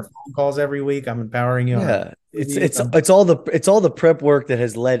you on Right. our phone calls every week. I'm empowering you on our Yeah. It's interviews. it's it's all the prep work that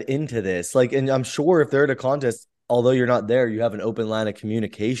has led into this. Like, and I'm sure if they're at a contest, although you're not there, you have an open line of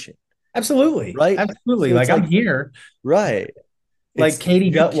communication, Absolutely. right? Absolutely. So it's Like I'm like, here. right. Like It's Katie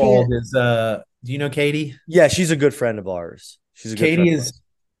you Gutwald can't. is do you know Katie? Yeah, she's a good friend of ours. She's a good friend Katie of ours. is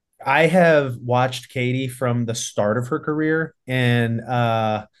I have watched Katie from the start of her career and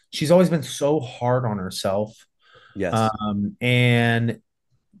she's always been so hard on herself. Yes. And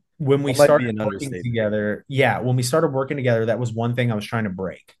when we That might started be an working understatement. together, yeah, when we started working together, that was one thing I was trying to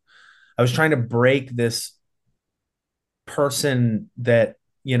break. I was trying to break this person that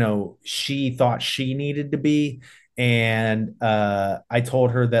she thought she needed to be, and I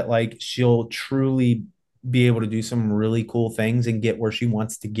told her that like she'll truly be able to do some really cool things and get where she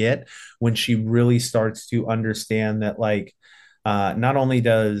wants to get when she really starts to understand that like not only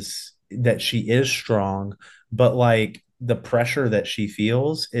does that she is strong, but like the pressure that she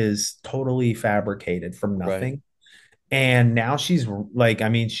feels is totally fabricated from Right. nothing. And now she's like, I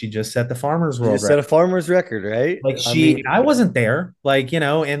mean, she just set the farmers You world just set a record. farmer's record, right? Like I she, mean, and I wasn't there, like,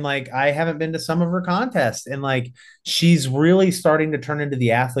 and like I haven't been to some of her contests. And like she's really starting to turn into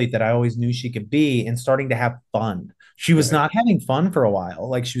the athlete that I always knew she could be and starting to have fun. She was right. not having fun for a while.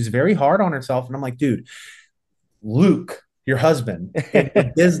 Like she was very hard on herself. And I'm like, dude, Luke, your husband, and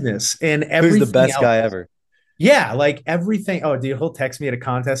your business and Who's the everything best guy else. ever? Yeah, like everything. Oh, dude, he'll text me at a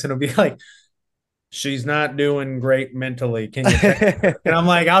contest and it'll be like, she's not doing great mentally. Can you text her? And I'm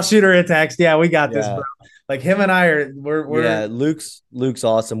like, I'll shoot her a text. Yeah, we got this, Yeah. bro. Like him and I are we're Yeah, Luke's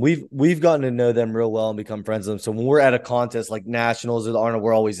awesome. We've gotten to know them real well and become friends with them. So when we're at a contest like nationals or the Arnold,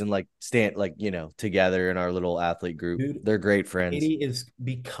 we're always in like stand like together in our little athlete group. dude, They're great friends. Katie is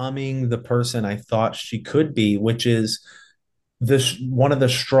becoming the person I thought she could be, which is this one of the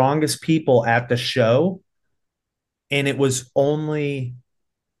strongest people at the show. And it was only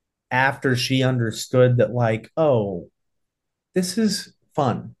after she understood that, like, oh, this is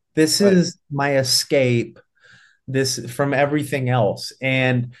fun. This Right. is my escape this from everything else.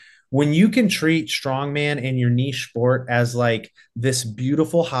 And when you can treat strongman in your niche sport as like this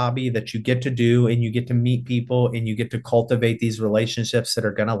beautiful hobby that you get to do and you get to meet people and you get to cultivate these relationships that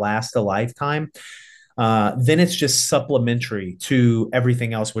are going to last a lifetime, then it's just supplementary to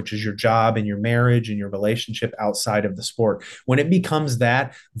everything else, which is your job and your marriage and your relationship outside of the sport. When it becomes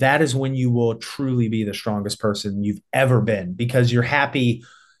that, that is when you will truly be the strongest person you've ever been because you're happy.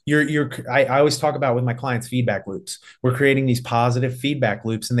 I always talk about with my clients feedback loops. We're creating these positive feedback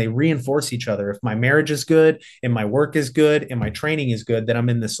loops and they reinforce each other. If my marriage is good and my work is good and my training is good, then I'm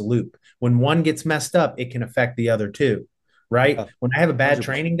in this loop. When one gets messed up, it can affect the other too, right? Yeah. When I have a bad 100%.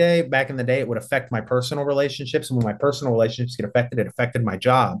 training day back in the day, it would affect my personal relationships. And when my personal relationships get affected, it affected my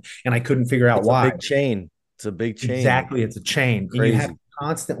job. And I couldn't figure out It's a why. big chain. It's a big chain. Exactly. It's a chain. And you have to Crazy.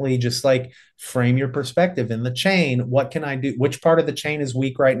 constantly just like frame your perspective in the chain. What can I do? Which part of the chain is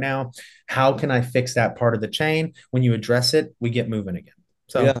weak right now? How can I fix that part of the chain? When you address it, we get moving again.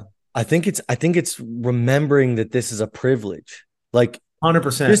 So Yeah. I think it's remembering that this is a privilege. Like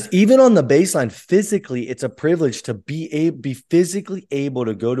 100%. just even on the baseline, physically, it's a privilege to be physically able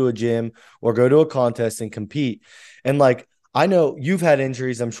to go to a gym or go to a contest and compete. And like I know you've had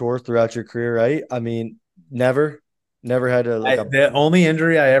injuries, I'm sure, throughout your career, right? I mean, never. Never had a like a The only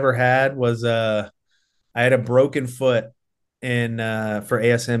injury I ever had was I had a broken foot in for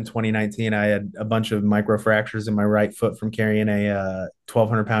ASM 2019. I had a bunch of microfractures in my right foot from carrying a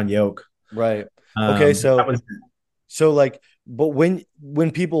 1,200 pound yoke. right. Okay, That was so like, but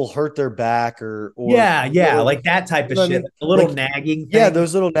when people hurt their back or yeah, little, like that type you of know what I shit, mean? a little Like, nagging yeah, thing.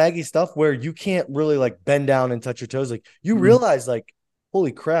 those little naggy stuff where you can't really like bend down and touch your toes. Like you Mhm. realize, like,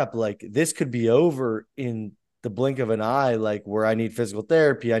 holy crap, like this could be over in the blink of an eye. Like where I need physical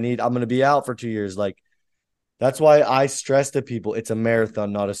therapy, I'm gonna be out for 2 years. Like that's why I stress to people, it's a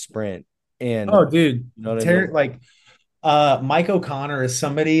marathon, not a sprint. And Oh, dude, you know what I Terry, mean? like Mike O'Connor is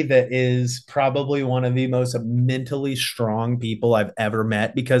somebody that is probably one of the most mentally strong people I've ever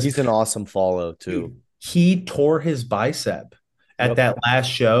met because He's an awesome follow too. dude, he tore his bicep at Yep. that last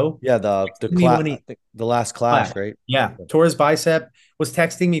show. Yeah, the Me class, when I he think the last clash, right? yeah, tore his bicep, was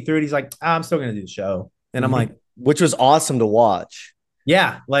texting me through it. He's like, I'm still gonna do the show. And I'm Mhm. like, Which was awesome to watch.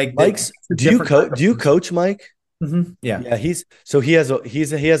 yeah, like that Mike's, a different type do of you person. coach Mike? Yeah. Yeah, he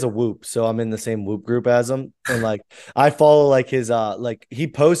has a whoop, so I'm in the same whoop group as him, and like I follow like his like he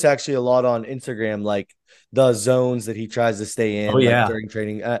posts actually a lot on Instagram, like the zones that he tries to stay Oh in, like yeah. during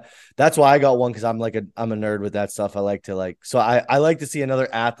training. That's why I got one because I'm a nerd with that stuff. I like to like so I like to see another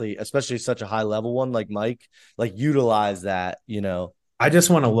athlete, especially such a high level one like Mike, like utilize that, I just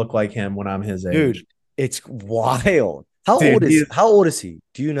want to look like him when I'm his age. dude. It's wild. Dude, How old is he?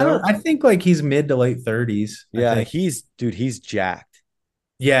 Do you I don't know? I think like he's mid to late 30s, I Yeah, think. he's dude. He's jacked.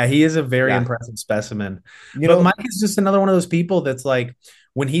 Yeah, he is a very Yeah, impressive specimen. you But know. Mike is just another one of those people that's like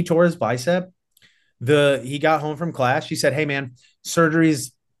when he tore his bicep, the he got home from class, she said, "Hey man,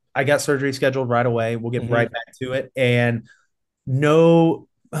 surgeries I got surgery scheduled right away. We'll get right Mhm. back to it." And no,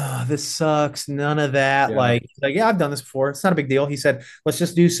 this sucks. None of that. Yeah. Like, yeah, I've done this before. It's not a big deal. He said, let's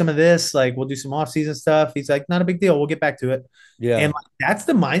just do some of this. Like, we'll do some off-season stuff. He's like, not a big deal. We'll get back to it. And Yeah, like, that's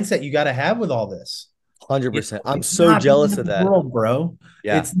the mindset you got to have with all this. 100%. I'm It's so not the end jealous of of the that. world, bro.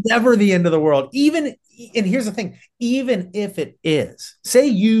 Yeah, It's never the end of the world. And here's the thing, even if it is, say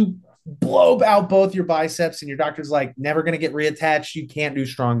you blow out both your biceps and your doctor's like, never going to get reattached. You can't do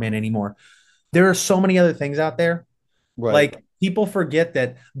strongman anymore. There are so many other things out there. right, Like people forget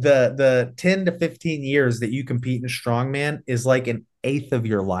that the 10 to 15 years that you compete in strongman is like an eighth of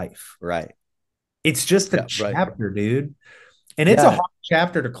your life. right. It's just a Yeah, right. chapter, dude. And it's a Yeah, hard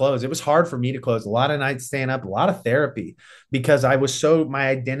chapter to close. It was hard for me to close. A lot of nights staying up, a lot of therapy because my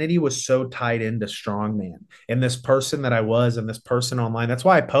identity was so tied into strongman and this person that I was and this person online. That's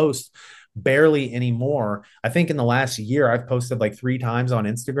why I post barely anymore. I think in the last year I've posted like 3 times on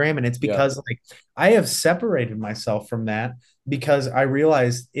Instagram, and it's yeah, because like I have separated myself from that because I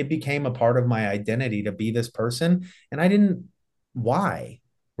realized it became a part of my identity to be this person, and I didn't why.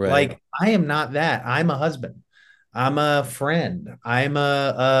 right. Like I am not that. I'm a husband. I'm a friend. I'm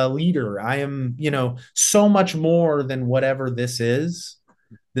a leader. I am, so much more than whatever this is,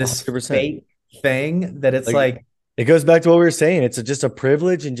 this 100%. fake thing that it's Like like, it goes back to what we were saying. It's just a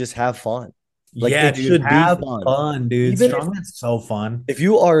privilege and just have fun. Like yeah, it dude, should be have fun. fun, dude. Even Strongman's so fun. if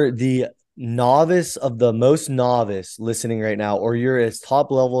you are the novice of the most novice listening right now, or you're as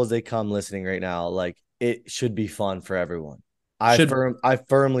top level as they come listening right now, like it should be fun for everyone. Should I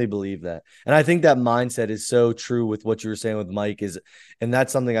firmly believe that. And I think that mindset is so true with what you were saying with Mike and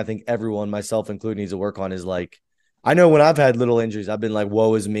that's something I think everyone, myself included, needs to work on is like, I know when I've had little injuries, I've been like,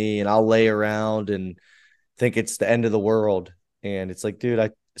 woe is me, and I'll lay around and think it's the end of the world. And it's like, dude,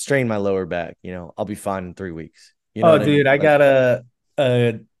 I strained my lower back, I'll be fine in 3 weeks. You know Oh, what I mean? dude, I Like, got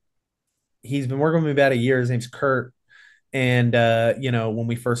a he's been working with me about a year. His name's Kurt. And when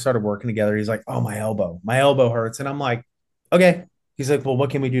we first started working together, he's like, "Oh, my elbow hurts." And I'm like, "Okay." He's like, "Well, what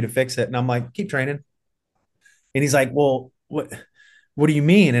can we do to fix it?" And I'm like, "Keep training." And he's like, "Well, what do you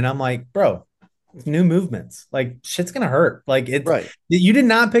mean?" And I'm like, "Bro, new movements. Like shit's gonna hurt. Like it's right. you did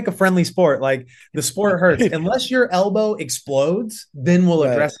not pick a friendly sport. Like the sport hurts. Unless your elbow explodes, then we'll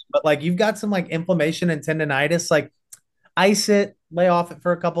Right. address it. But like you've got some like inflammation and tendonitis, like ice it, lay off it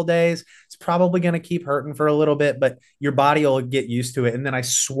for a couple days. It's probably gonna keep hurting for a little bit, but your body will get used to it. And then I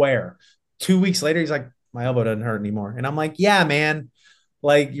swear, 2 weeks later, he's like, my elbow doesn't hurt anymore. And I'm like, yeah, man.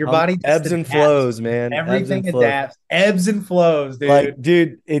 Like your body just Ebbs and adapts. flows, man. Ebbs and Everything flows. adapts, ebbs and flows, Like, dude.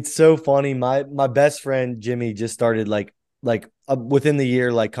 dude, it's so funny. My best friend Jimmy just started within the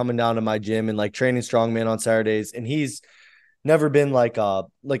year, like coming down to my gym and like training strongman on Saturdays, and he's never been like a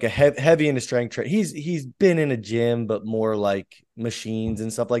heavy into strength train. He's been in a gym, but more like machines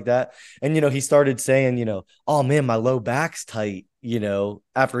and stuff like that. And he started saying, oh man, my low back's tight.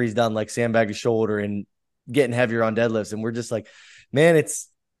 After he's done like sandbag his shoulder and getting heavier on deadlifts, and we're just like, man,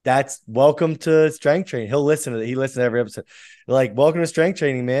 that's welcome to strength training. He'll listen to it. He listens to every episode. Like, welcome to strength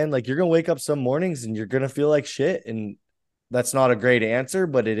training, man. Like, you're gonna wake up some mornings and you're gonna feel like shit. And that's not a great answer,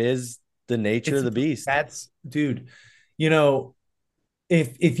 but it is the nature It's of the beast. that's dude, you know,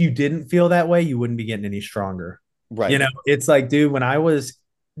 if you didn't feel that way, you wouldn't be getting any stronger. You Right. know, it's like, dude, when I was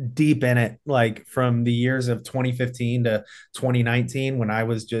deep in it, like from the years of 2015 to 2019, when I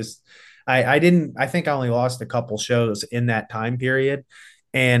was just, I didn't, I think I only lost a couple shows in that time period.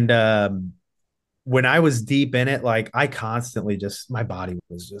 And when I was deep in it, like I constantly just, my body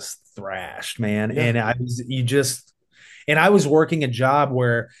was just thrashed, man. Yeah. And I was, you just, and I was working a job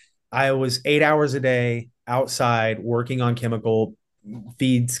where I was 8 hours a day outside working on chemical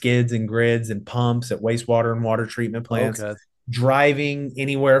feed skids and grids and pumps at wastewater and water treatment plants, Okay. driving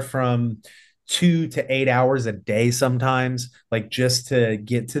anywhere from 2 to 8 hours a day sometimes, like just to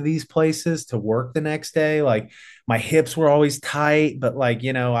get to these places to work the next day. Like my hips were always tight, but like,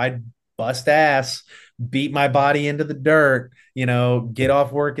 I'd bust ass, beat my body into the dirt, get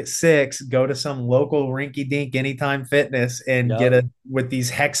off work at 6, go to some local rinky dink anytime fitness and get Yep. a with these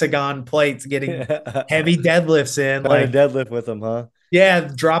hexagon plates, getting Trying heavy deadlifts in. to Like, deadlift with him, huh? yeah,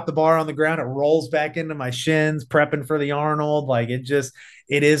 drop the bar on the ground, it rolls back into my shins, prepping for the Arnold. Like it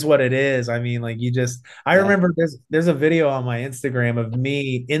is what it is. I mean, like I Yeah. remember there's a video on my Instagram of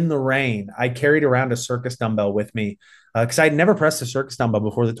me in the rain. I carried around a circus dumbbell with me because I'd never pressed a circus dumbbell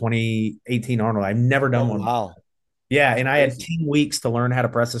before the 2018 Arnold. I've never done Oh, one. wow. Yeah, and I had Crazy. 10 weeks to learn how to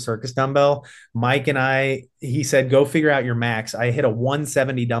press a circus dumbbell. Mike and he said, go figure out your max. I hit a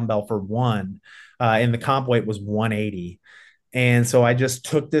 170 dumbbell for one, and the comp weight was 180. And so I just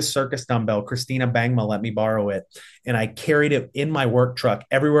took this circus dumbbell. Christina Bangma let me borrow it, and I carried it in my work truck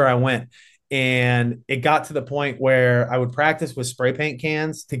everywhere I went. And it got to the point where I would practice with spray paint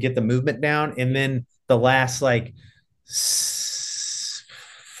cans to get the movement down. And then the last like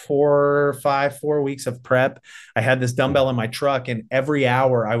 4 weeks of prep, I had this dumbbell in my truck, and every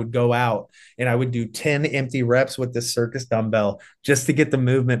hour I would go out and I would do 10 empty reps with this circus dumbbell just to get the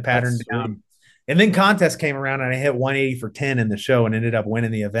movement That's pattern sweet. down. And then contest came around and I hit 180 for 10 in the show and ended up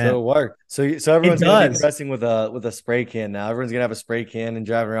winning the So event. it worked. So It everyone's gonna be does. pressing with a spray can now. Everyone's gonna have a spray can and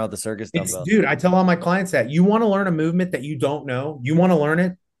driving around with the circus It's, dumbbell. dude, I tell all my clients that you want to learn a movement that you don't know, you want to learn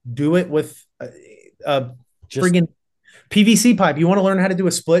it, do it with a Just friggin' PVC pipe. You want to learn how to do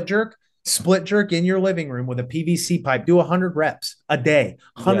a split jerk in your living room with a PVC pipe. Do 100 reps a day,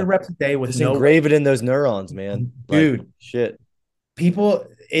 yeah. 100 reps a day with Just no weight. engrave it in those neurons, man. Like Dude, shit. people,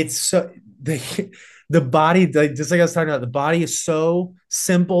 it's so the body, like, just like I was talking about, the body is so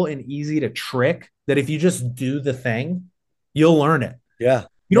simple and easy to trick that if you just do the thing, you'll learn it. Yeah.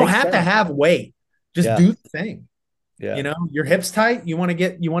 You don't Makes have to sense. have weight. Just Yeah. do the thing. Yeah. Your hips tight. You want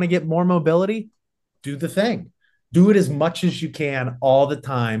to get more mobility. Do the thing. Do it as much as you can all the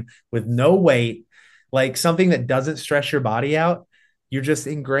time with no weight, like something that doesn't stress your body out. You're just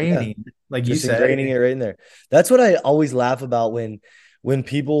Yeah. ingraining, like you Just said. ingraining it right in there. That's what I always laugh about when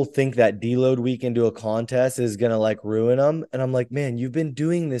people think that deload week into a contest is gonna like ruin them. And I'm like, man, you've been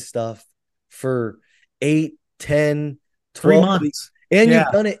doing this stuff for 8, 10, Three 12 weeks. months. And Yeah.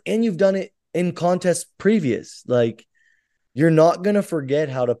 you've done it in contests previous. Like you're not gonna forget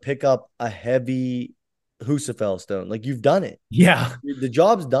how to pick up a heavy Husafel stone. Like you've done it. Yeah. The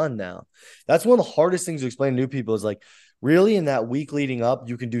job's done now. That's one of the hardest things to explain to new people is like really in that week leading up,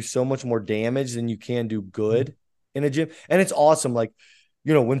 you can do so much more damage than you can do good in a gym. And it's awesome. Like,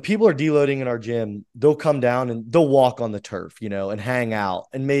 when people are deloading in our gym, they'll come down and they'll walk on the turf, and hang out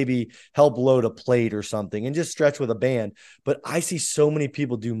and maybe help load a plate or something and just stretch with a band. But I see so many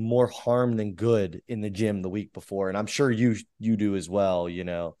people do more harm than good in the gym the week before. And I'm sure you do as well.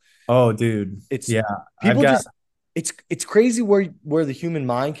 Oh, dude. It's Yeah. I've people got just it's crazy where the human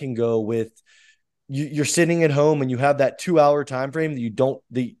mind can go with you're sitting at home and you have that 2 hour time frame that you don't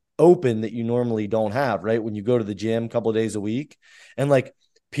the open that you normally don't have, right? When you go to the gym a couple of days a week, and like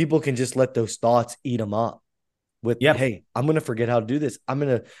people can just let those thoughts eat them up with, Yep. hey, I'm gonna forget how to do this. I'm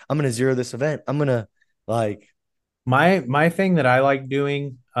gonna zero this event. I'm gonna like My thing that I like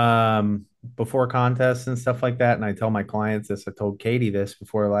doing before contests and stuff like that, and I tell my clients this, I told Katie this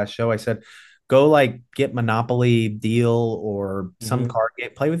before our last show. I said, go like get Monopoly deal or some mhm. card game,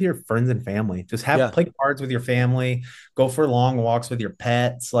 play with your friends and family. Just Yeah. play cards with your family, go for long walks with your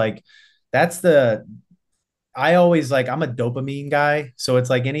pets. Like that's the I always like I'm a dopamine guy. So it's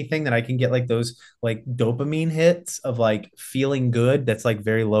like anything that I can get like those like dopamine hits of like feeling good that's like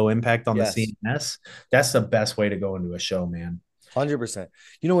very low impact on the Yes. CNS. That's the best way to go into a show, man. 100%.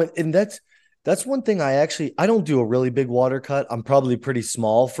 And that's one thing I don't do a really big water cut. I'm probably pretty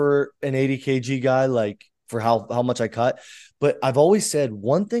small for an 80 kg guy. Like for how much I cut. But I've always said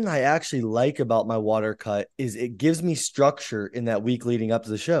one thing I actually like about my water cut is it gives me structure in that week leading up to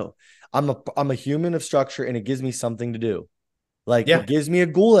the show. I'm a human of structure, and it gives me something to do. Like Yeah. it gives me a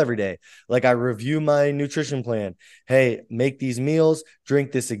goal every day. Like I review my nutrition plan. Hey, make these meals,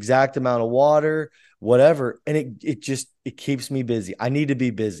 drink this exact amount of water, whatever. And it keeps me busy. I need to be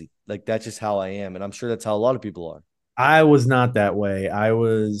busy. Like that's just how I am. And I'm sure that's how a lot of people I was not that way. I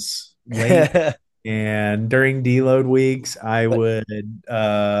was late, are. and during deload weeks, I But would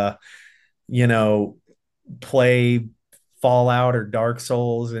you know, play Fallout or Dark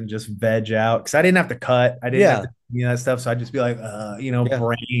Souls and just veg out because I didn't have to cut. I didn't have yeah, to that stuff. So I'd just be like, yeah.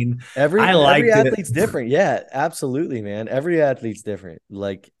 brain. I Every liked it. athlete's different. Yeah, absolutely, man. Every athlete's different.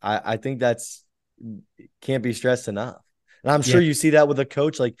 Like I think that's can't be stressed enough. And I'm Yeah. sure you see that with a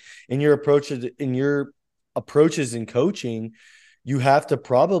coach, like in your approaches in coaching, you have to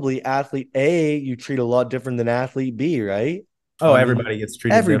probably athlete A, you treat a lot different than athlete B, right? Oh, I mean, everybody gets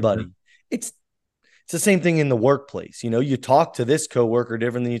treated different. everybody. It's it's the same thing in the workplace. You talk to this coworker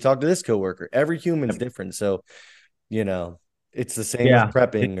different than you talk to this coworker. Every human's different. So, you know, it's the same with Yeah.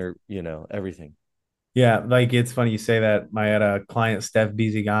 prepping or, everything. Yeah, like it's funny you say that. I had a client, Steph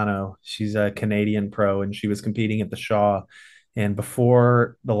Bizigano. She's a Canadian pro, and she was competing at the Shaw. And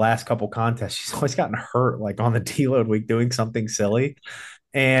before the last couple contests, she's always gotten hurt, like on the deload week, doing something silly.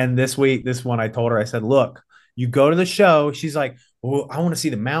 And this week, this one, I told her, I said, "Look, you go to the show." She's like, "Well, I want to see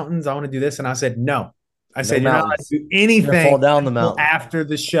the mountains. I want to do this." And I said, "No." I No said, "You're not allowed mountains. to do You're gonna fall anything down the until mountain. after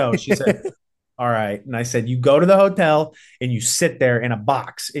the show." She said, "All right." And I said, "You go to the hotel and you sit there in a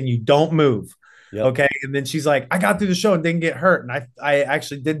box and you don't move." Yep. Okay. And then she's like, "I got through the show and didn't get hurt." And I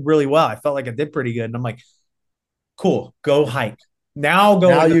actually did really well. I felt like I did pretty good. And I'm like, "Cool, go hike. Now go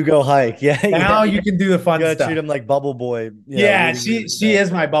Now into you go hike. Yeah, now yeah. you can do the You fun gotta treat stuff." him like Bubble Boy, Yeah, leading into she the she show.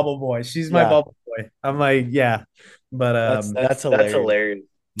 is my bubble boy. She's my Yeah, bubble boy. I'm like, yeah. But that's That's hilarious. hilarious.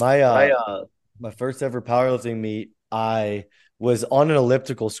 My My my first ever powerlifting meet, I was on an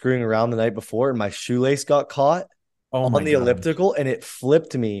elliptical screwing around the night before, and my shoelace got caught oh on my the gosh. elliptical, and it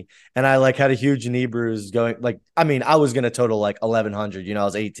flipped me, and I like had a huge knee bruise going. Like, I mean, I was gonna total like 1100. I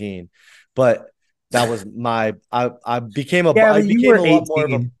was 18, but that was I became Yeah, I but you became were a lot more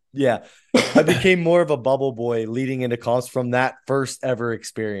of a 18. yeah. I became more of a bubble boy leading into comps from that first ever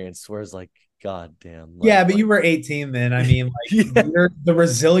experience, where it's like, God damn, Yeah, like, but you were 18 then. I mean, like yeah. you're the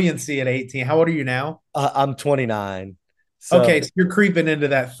resiliency at 18. How old are you now? I'm 29, Okay, so so you're creeping into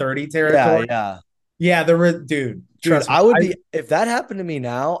that 30 yeah, territory. yeah. Yeah, dude, Dude, trust me. I would be if that happened to me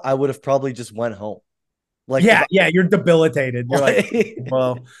now, I would have probably just went home. Like if Yeah, yeah, you're debilitated. You're like, I,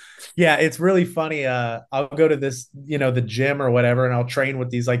 well, yeah, it's really funny. I'll go to this, the gym or whatever, and I'll train with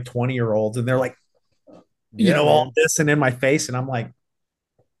these like 20-year-olds, and they're like, yeah, all man. this and in my face, and I'm like,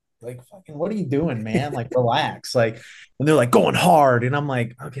 fucking, what are you doing, man? Like, relax. Like, and they're like going hard, and I'm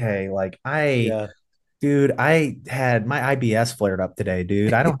like, okay, like Yeah. dude, I had my IBS flared up today,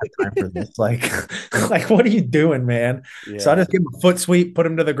 dude. I don't have time for this. Like, like, what are you doing, man? So I Yeah. just give him a foot sweep, put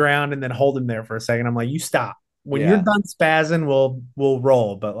him to the ground, and then hold him there for a second. I'm like, you stop. When you're Yeah. done spazzing, we'll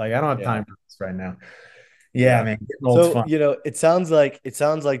roll. But like, I don't have Yeah. time for this right now. Yeah, Yeah. man, getting old's So, fun. it sounds like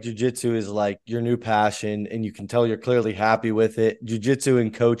jujitsu is like your new passion, and you can tell you're clearly happy with it. Jujitsu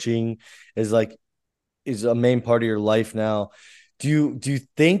and coaching is like is a main part of your life now. Do you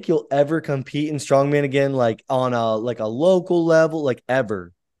think you'll ever compete in strongman again, like on a local level, like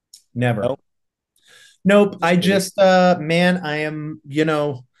ever? Never. No, Nope. just I curious. just man, I am,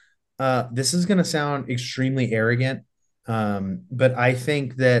 this is gonna sound extremely arrogant. But I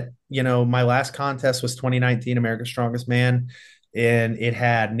think that, my last contest was 2019 America's Strongest Man, and it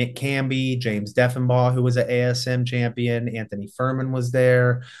had Nick Camby, James Deffenbaugh, who was an ASM champion, Anthony Furman was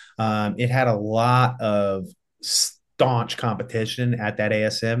there. It had a lot of staunch competition at that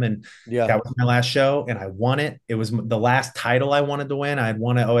ASM, and Yeah. that was my last show, and I won it. It was the last title I wanted to win. I had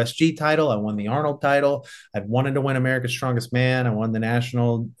won an OSG title. I won the Arnold title. I'd wanted to win America's Strongest Man. I won the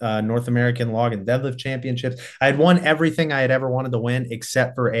National North American Log and Deadlift Championships. I had won everything I had ever wanted to win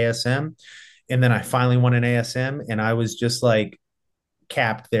except for ASM. And then I finally won an ASM, and I was just like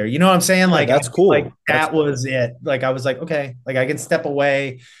capped there. You know what I'm saying? Yeah, Like, I that's feel like cool. That's that was it. Like, I was like, okay, like I can step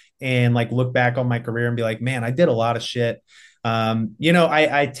away and like look back on my career and be like, man, I did a lot of shit.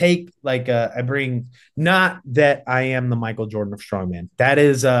 I take like I bring, not that I am the Michael Jordan of strongman. That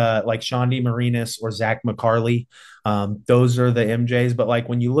is like Sean D. Marinas or Zach McCarley. Those are the MJs. But like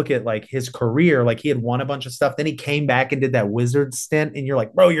when you look at like his career, like he had won a bunch of stuff, then he came back and did that Wizard stint, and you're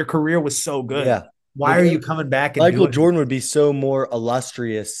like, bro, your career was so good. yeah. Why Like are you coming back and Michael doing it? Jordan would be so more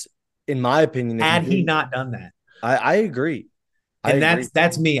illustrious, in my opinion, if he Had he didn't. not done that? I agree. I And agree.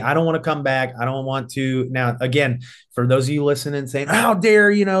 that's me. I don't want to come back. I don't want to. Now, again, for those of you listening saying, how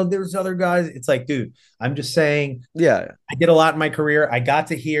dare, there's other guys. It's like, dude, I'm just saying Yeah. I did a lot in my career. I got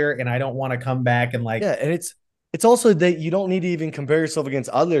to here and I don't want to come back and like Yeah. And it's also that you don't need to even compare yourself against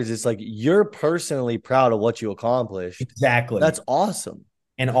others. It's like you're personally proud of what you accomplished. exactly. That's awesome.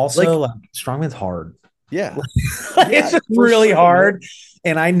 And Like, also like strongman's hard. yeah. It's Yeah, just for really sure, man. hard.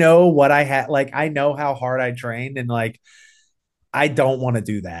 And I know what I had, like, I know how hard I trained and like I don't want to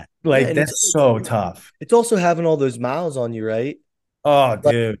do that. Yeah. Like And that's so tough. it's also having all those miles on you, right? Oh,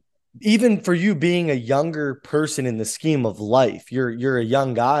 Like dude. even for you being a younger person in the scheme of life, you're a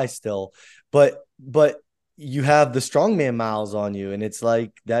young guy still, but you have the strongman miles on you, and it's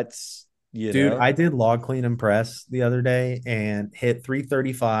like that's Dude, I did log clean and press the other day and hit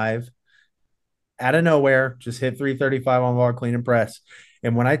 335 out of nowhere, just hit 335 on log clean and press.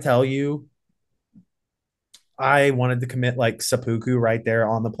 And when I tell you, I wanted to commit like seppuku right there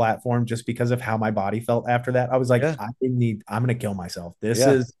on the platform just because of how my body felt after that. I was like, yeah, I'm going to kill myself.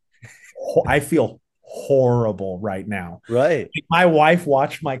 yeah, I feel horrible right now. right. My wife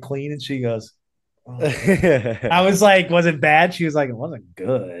watched my clean and she goes, oh. I Yeah. was like, was it bad? She was like, it wasn't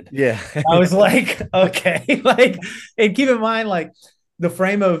good. I was like, okay, like, and keep in mind, like the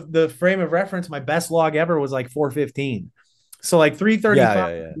frame of reference, my best log ever was like 415. So like Yeah, 335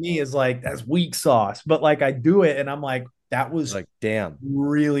 yeah, yeah. to me is like that's weak sauce. But like I do it and I'm like, that was Like, damn.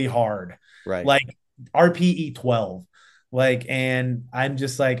 really hard. Right. Like RPE 12. Like, and I'm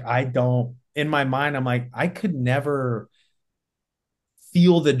just like, I don't in my mind, I'm like, I could never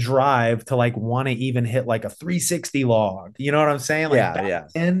feel the drive to like want to even hit like a 360 log. You know what I'm saying? Like Yeah, back yeah.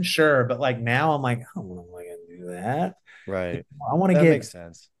 then, sure, but like now I'm like, I don't want to do that. Right. I want to That get makes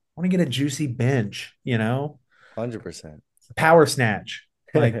sense. I want to get a juicy bench, 100%. power snatch.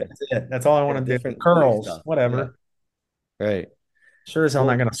 Like that's it. That's all I Yeah, want to do. different new Curls, stuff. Yeah. whatever. Right. Sure as hell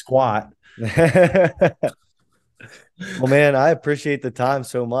not Well, gonna squat. well, man, I appreciate the time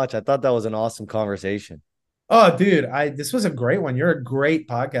so much. I thought that was an awesome conversation. Oh, dude, I this was a great one. You're a great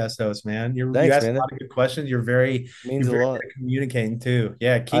podcast host, man. You Thanks, asked man. a That lot of good questions. You're means a very lot. good at communicating too.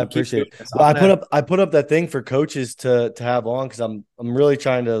 Yeah, I keep appreciate doing it. this. Well, I put up that thing for coaches to have on because I'm really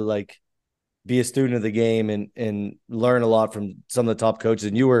trying to like be a student of the game and learn a lot from some of the top coaches.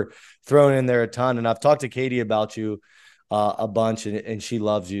 And you were thrown in there a ton. And I've talked to Katie about you a bunch, and she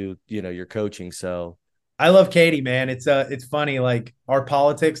loves you. Your coaching. So I love Katie, man. It's funny, like our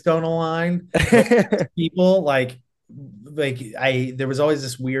politics don't align, but people like I there was always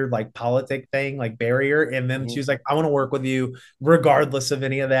this weird like politic thing, like barrier. And then she Mhm. was like, I want to work with you regardless of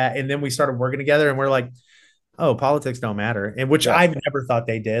any of that. And then we started working together and we're like, oh, politics don't matter. And which Yeah, I've never thought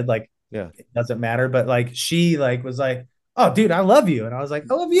they did. Like yeah. it doesn't matter. But like she like was like, oh dude, I love you. And I was like,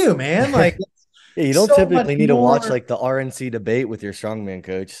 I love you, man. Like Yeah, you don't so much typically need to watch more. like the RNC debate with your strongman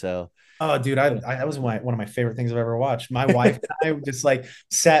coach. So Oh, dude, I that was one of my favorite things I've ever watched. My wife and I just like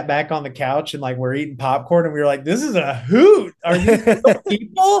sat back on the couch and like we're eating popcorn and we were like, "This is a hoot! Are these real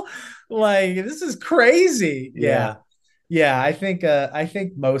people? Like, this is crazy!" Yeah, yeah, yeah. I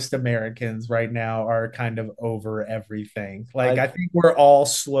think most Americans right now are kind of over everything. Like, I I think we're all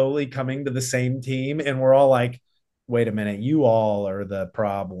slowly coming to the same team, and we're all like, "Wait a minute, you all are the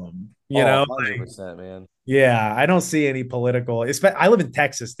problem." You oh know? 100%, man. Yeah, I don't see any political. I live in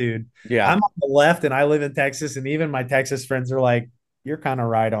Texas, dude. I'm Yeah, on the left and I live in Texas, and even my Texas friends are like, "You're kind of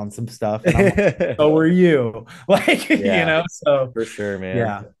right on some stuff," and I'm like, "So are you?" Like, yeah, So for sure, man.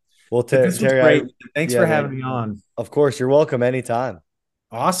 yeah. Well, But this was Terry, great. Thanks yeah, for having man. me on. Of course, you're welcome anytime.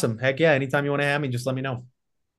 Awesome. Heck yeah. Anytime you want to have me, just let me know.